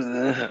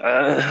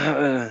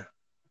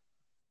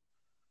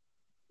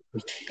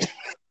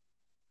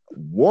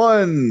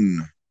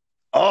 One.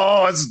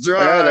 Oh, it's All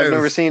right, I've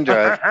never Drive. seen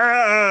Drive.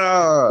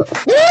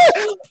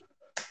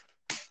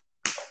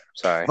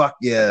 Sorry, Fuck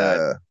I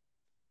died.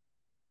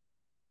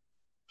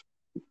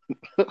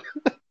 yeah.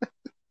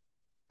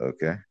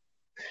 Okay.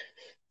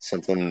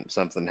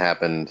 Something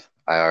happened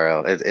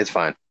IRL. It's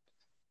fine.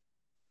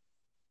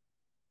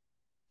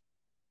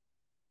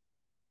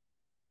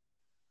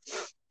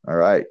 All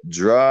right.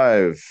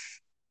 Drive.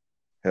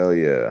 Hell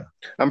yeah.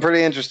 I'm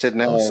pretty interested I'm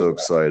now. so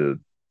excited.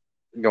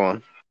 Go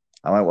on.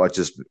 I might watch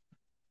this.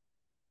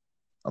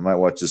 I might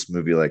watch this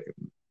movie like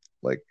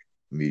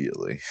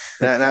immediately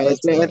Now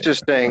it's tonight.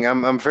 interesting.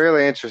 I'm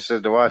fairly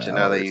interested to watch it Nah,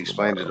 now I'll that wait you till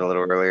explained it tomorrow. a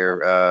little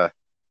earlier.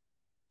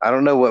 I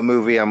don't know what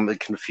movie I'm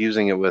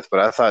confusing it with, but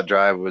I thought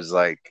Drive was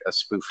like a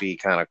spoofy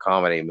kind of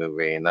comedy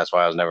movie, and that's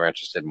why I was never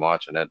interested in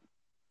watching it.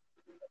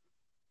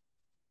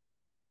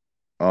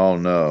 Oh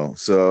no.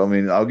 So I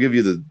mean, I'll give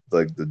you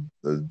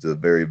the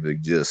very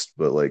big gist,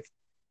 but like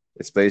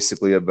it's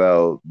basically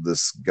about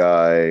this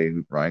guy,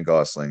 Ryan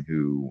Gosling,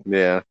 who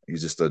Yeah,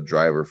 he's just a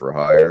driver for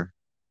hire.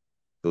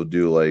 He'll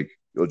drive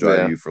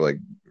yeah, you for like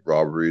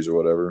robberies or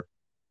whatever.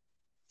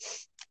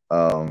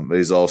 But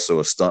he's also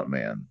a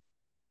stuntman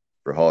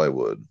for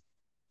Hollywood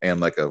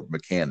and like a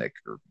mechanic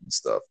or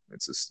stuff.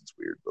 It's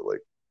weird, but like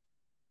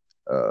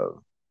uh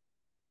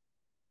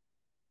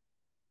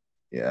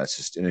yeah, it's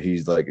just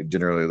he's like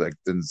generally like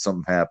then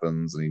something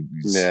happens and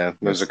yeah.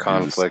 he There's has a to do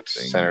conflict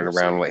something and he centered goes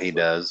save around what him. he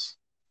But does.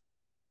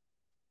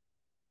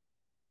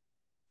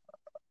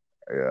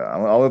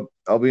 yeah,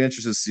 I'll be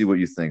interested to see what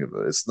you think of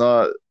it. It's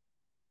not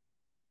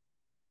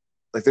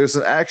like there's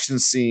an action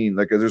scene,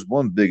 like there's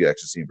one big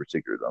action scene in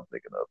particular that I'm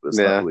thinking of, but it's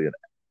not Yeah. really an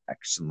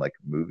action like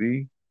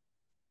movie.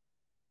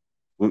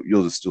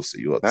 You'll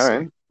see, you'll have to All see.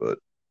 right. But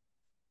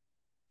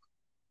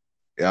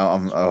yeah,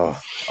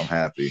 I'm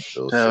happy.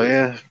 It'll Oh show you.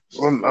 yeah.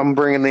 I'm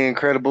bringing The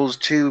Incredibles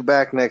 2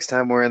 back next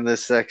time we're in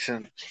this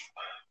section.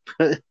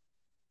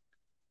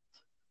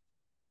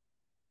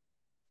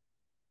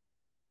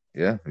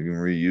 Yeah, you can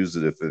reuse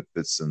it if it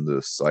fits in the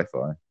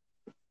sci-fi.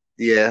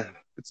 Yeah.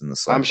 It's in the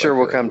I'm sci-fi sure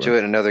we'll come category. to it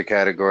in another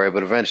category,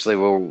 but eventually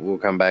we'll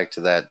come back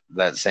to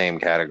that same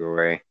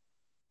category.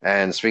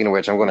 And speaking of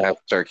which, I'm going to have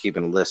to start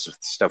keeping a list of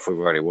stuff we've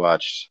already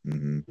watched.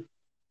 Hmm.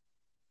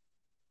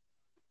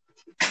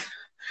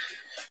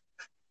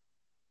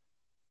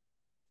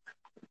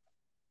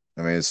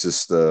 I mean, it's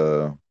just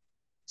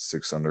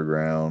Six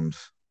Underground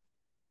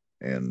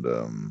and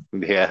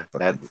Yeah,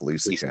 that fucking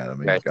Police piece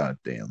Academy. of God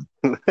damn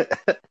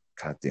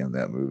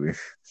that movie.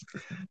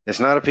 it's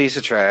not a piece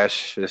of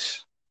trash.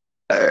 Just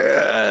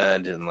I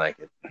didn't like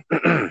it.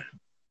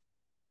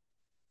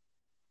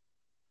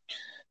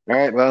 All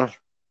right, well,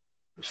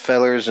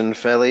 fellers and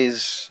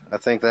fellies, I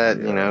think that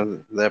Yeah.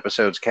 the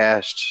episode's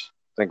cashed.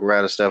 I think we're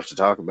out of stuff to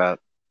talk about.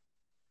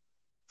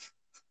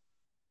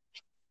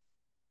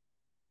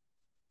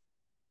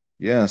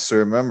 Yeah. So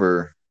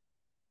remember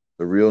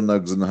the real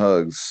nugs and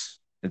hugs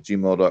at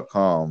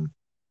gmail.com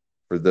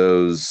for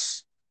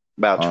those.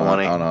 About I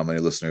 20. don't know how many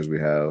listeners we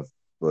have,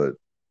 but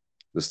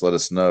just let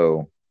us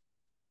know.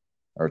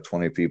 Our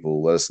 20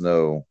 people, let us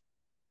know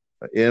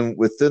in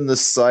within the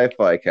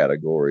sci-fi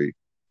category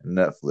in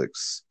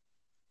Netflix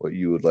what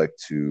you would like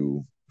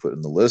to put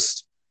in the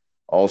list.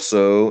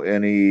 Also,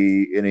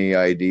 any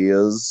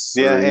ideas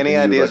Yeah, or any anything you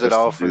would ideas like at us to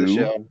all for the do,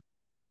 show?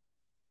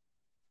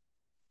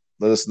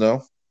 let us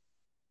know.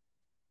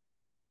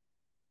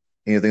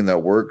 Anything that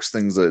works,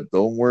 things that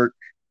don't work,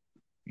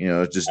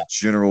 just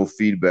general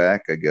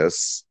feedback, I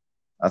guess.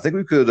 I think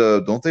we could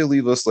don't they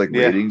leave us like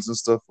Yeah, ratings and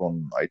stuff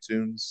on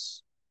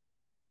iTunes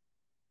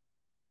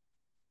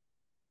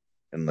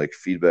and like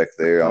feedback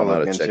there? I I'll don't know how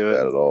look to check into it.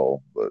 that at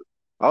all, but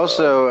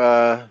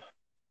Also,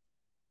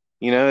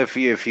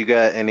 if you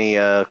got any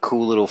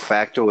cool little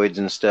factoids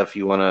and stuff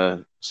you want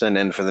to send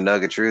in for the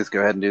Nugget Truth,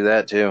 go ahead and do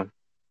that too.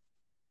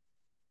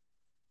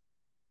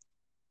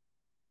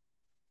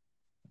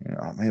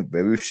 man,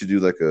 maybe we should do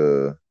like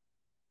we'll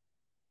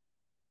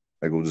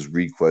just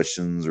read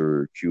questions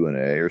or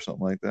Q&A or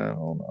something like that. I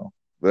don't know.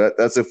 But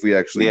that's if we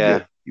actually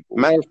get Yeah. people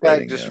Matter of fact,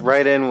 writing just in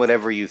write in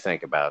whatever you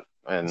think about,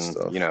 and and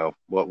stuff.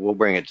 we'll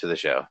bring it to the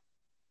show.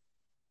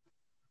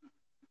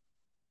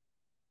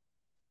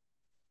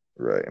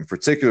 Right. In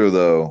particular,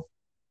 though,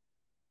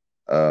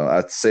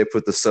 I'd say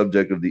put the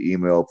subject of the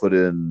email, put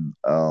in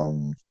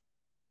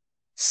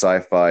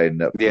sci-fi Yeah,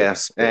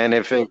 Netflix pick. and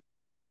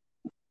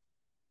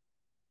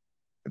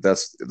If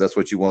that's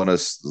what you want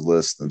us to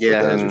list, then put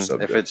yeah, that as your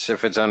and if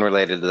subject. it's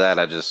unrelated to that,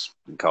 I just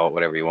call it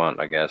whatever you want,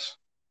 I guess.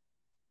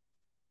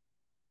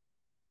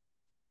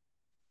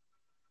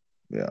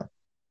 Yeah.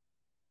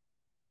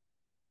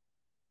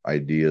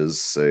 Ideas,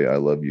 say I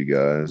love you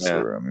guys, Yeah,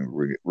 or I mean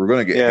we're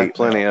gonna get yeah, hate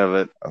plenty mail. of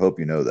it. I hope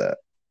you know that.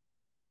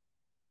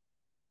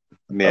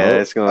 Yeah,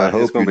 it's I gonna it's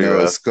hope gonna you be know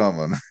rough. it's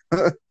coming.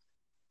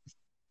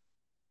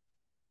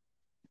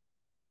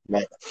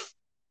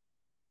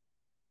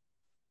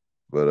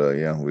 But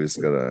yeah, we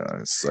just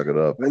gotta suck it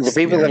up. The It's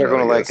the people that are internet,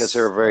 going I to like us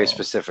are guess. a very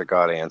specific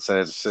audience. And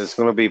it's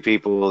going to be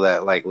people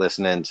that like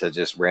listening to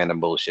just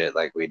random bullshit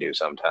like we do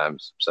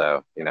sometimes.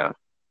 So,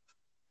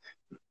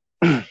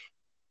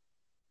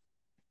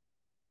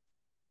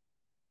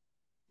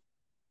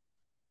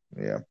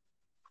 Yeah,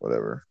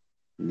 whatever.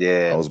 I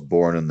yeah. was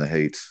born in the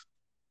hate.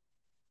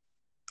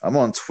 I'm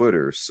on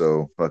Twitter,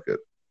 so fuck it.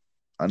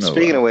 I know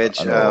Speaking of I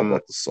which, know all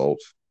about the salt.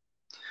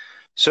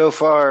 so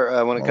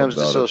far when I'm it all comes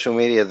to about it. social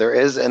media, there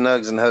is a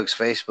Nugs and Hugs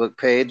Facebook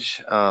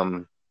page.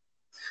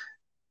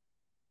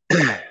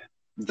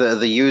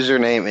 The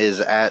username is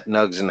at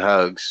Nugs and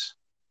Hugs.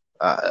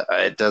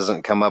 It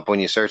doesn't come up when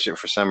you search it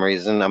for some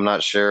reason. I'm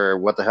not sure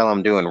what the hell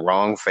I'm doing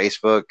wrong.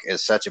 Facebook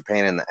is such a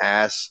pain in the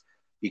ass.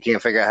 You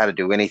can't figure out how to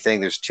do anything.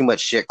 There's too much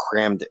shit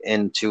crammed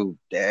into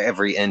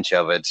every inch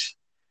of it,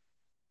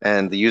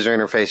 and the user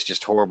interface is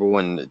just horrible.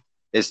 And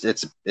it's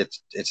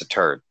a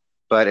turd.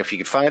 But if you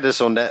can find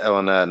us on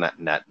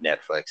not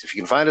Netflix, if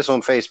you can find us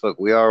on Facebook,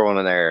 we are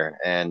on there,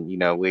 and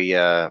we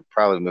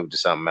probably moved to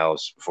something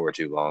else before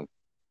too long.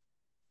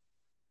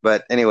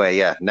 But anyway,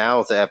 yeah,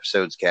 now the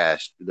episode's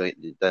cached.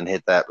 It doesn't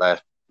hit that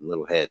last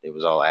little hit. It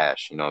was all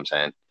ash. You know what I'm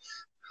saying?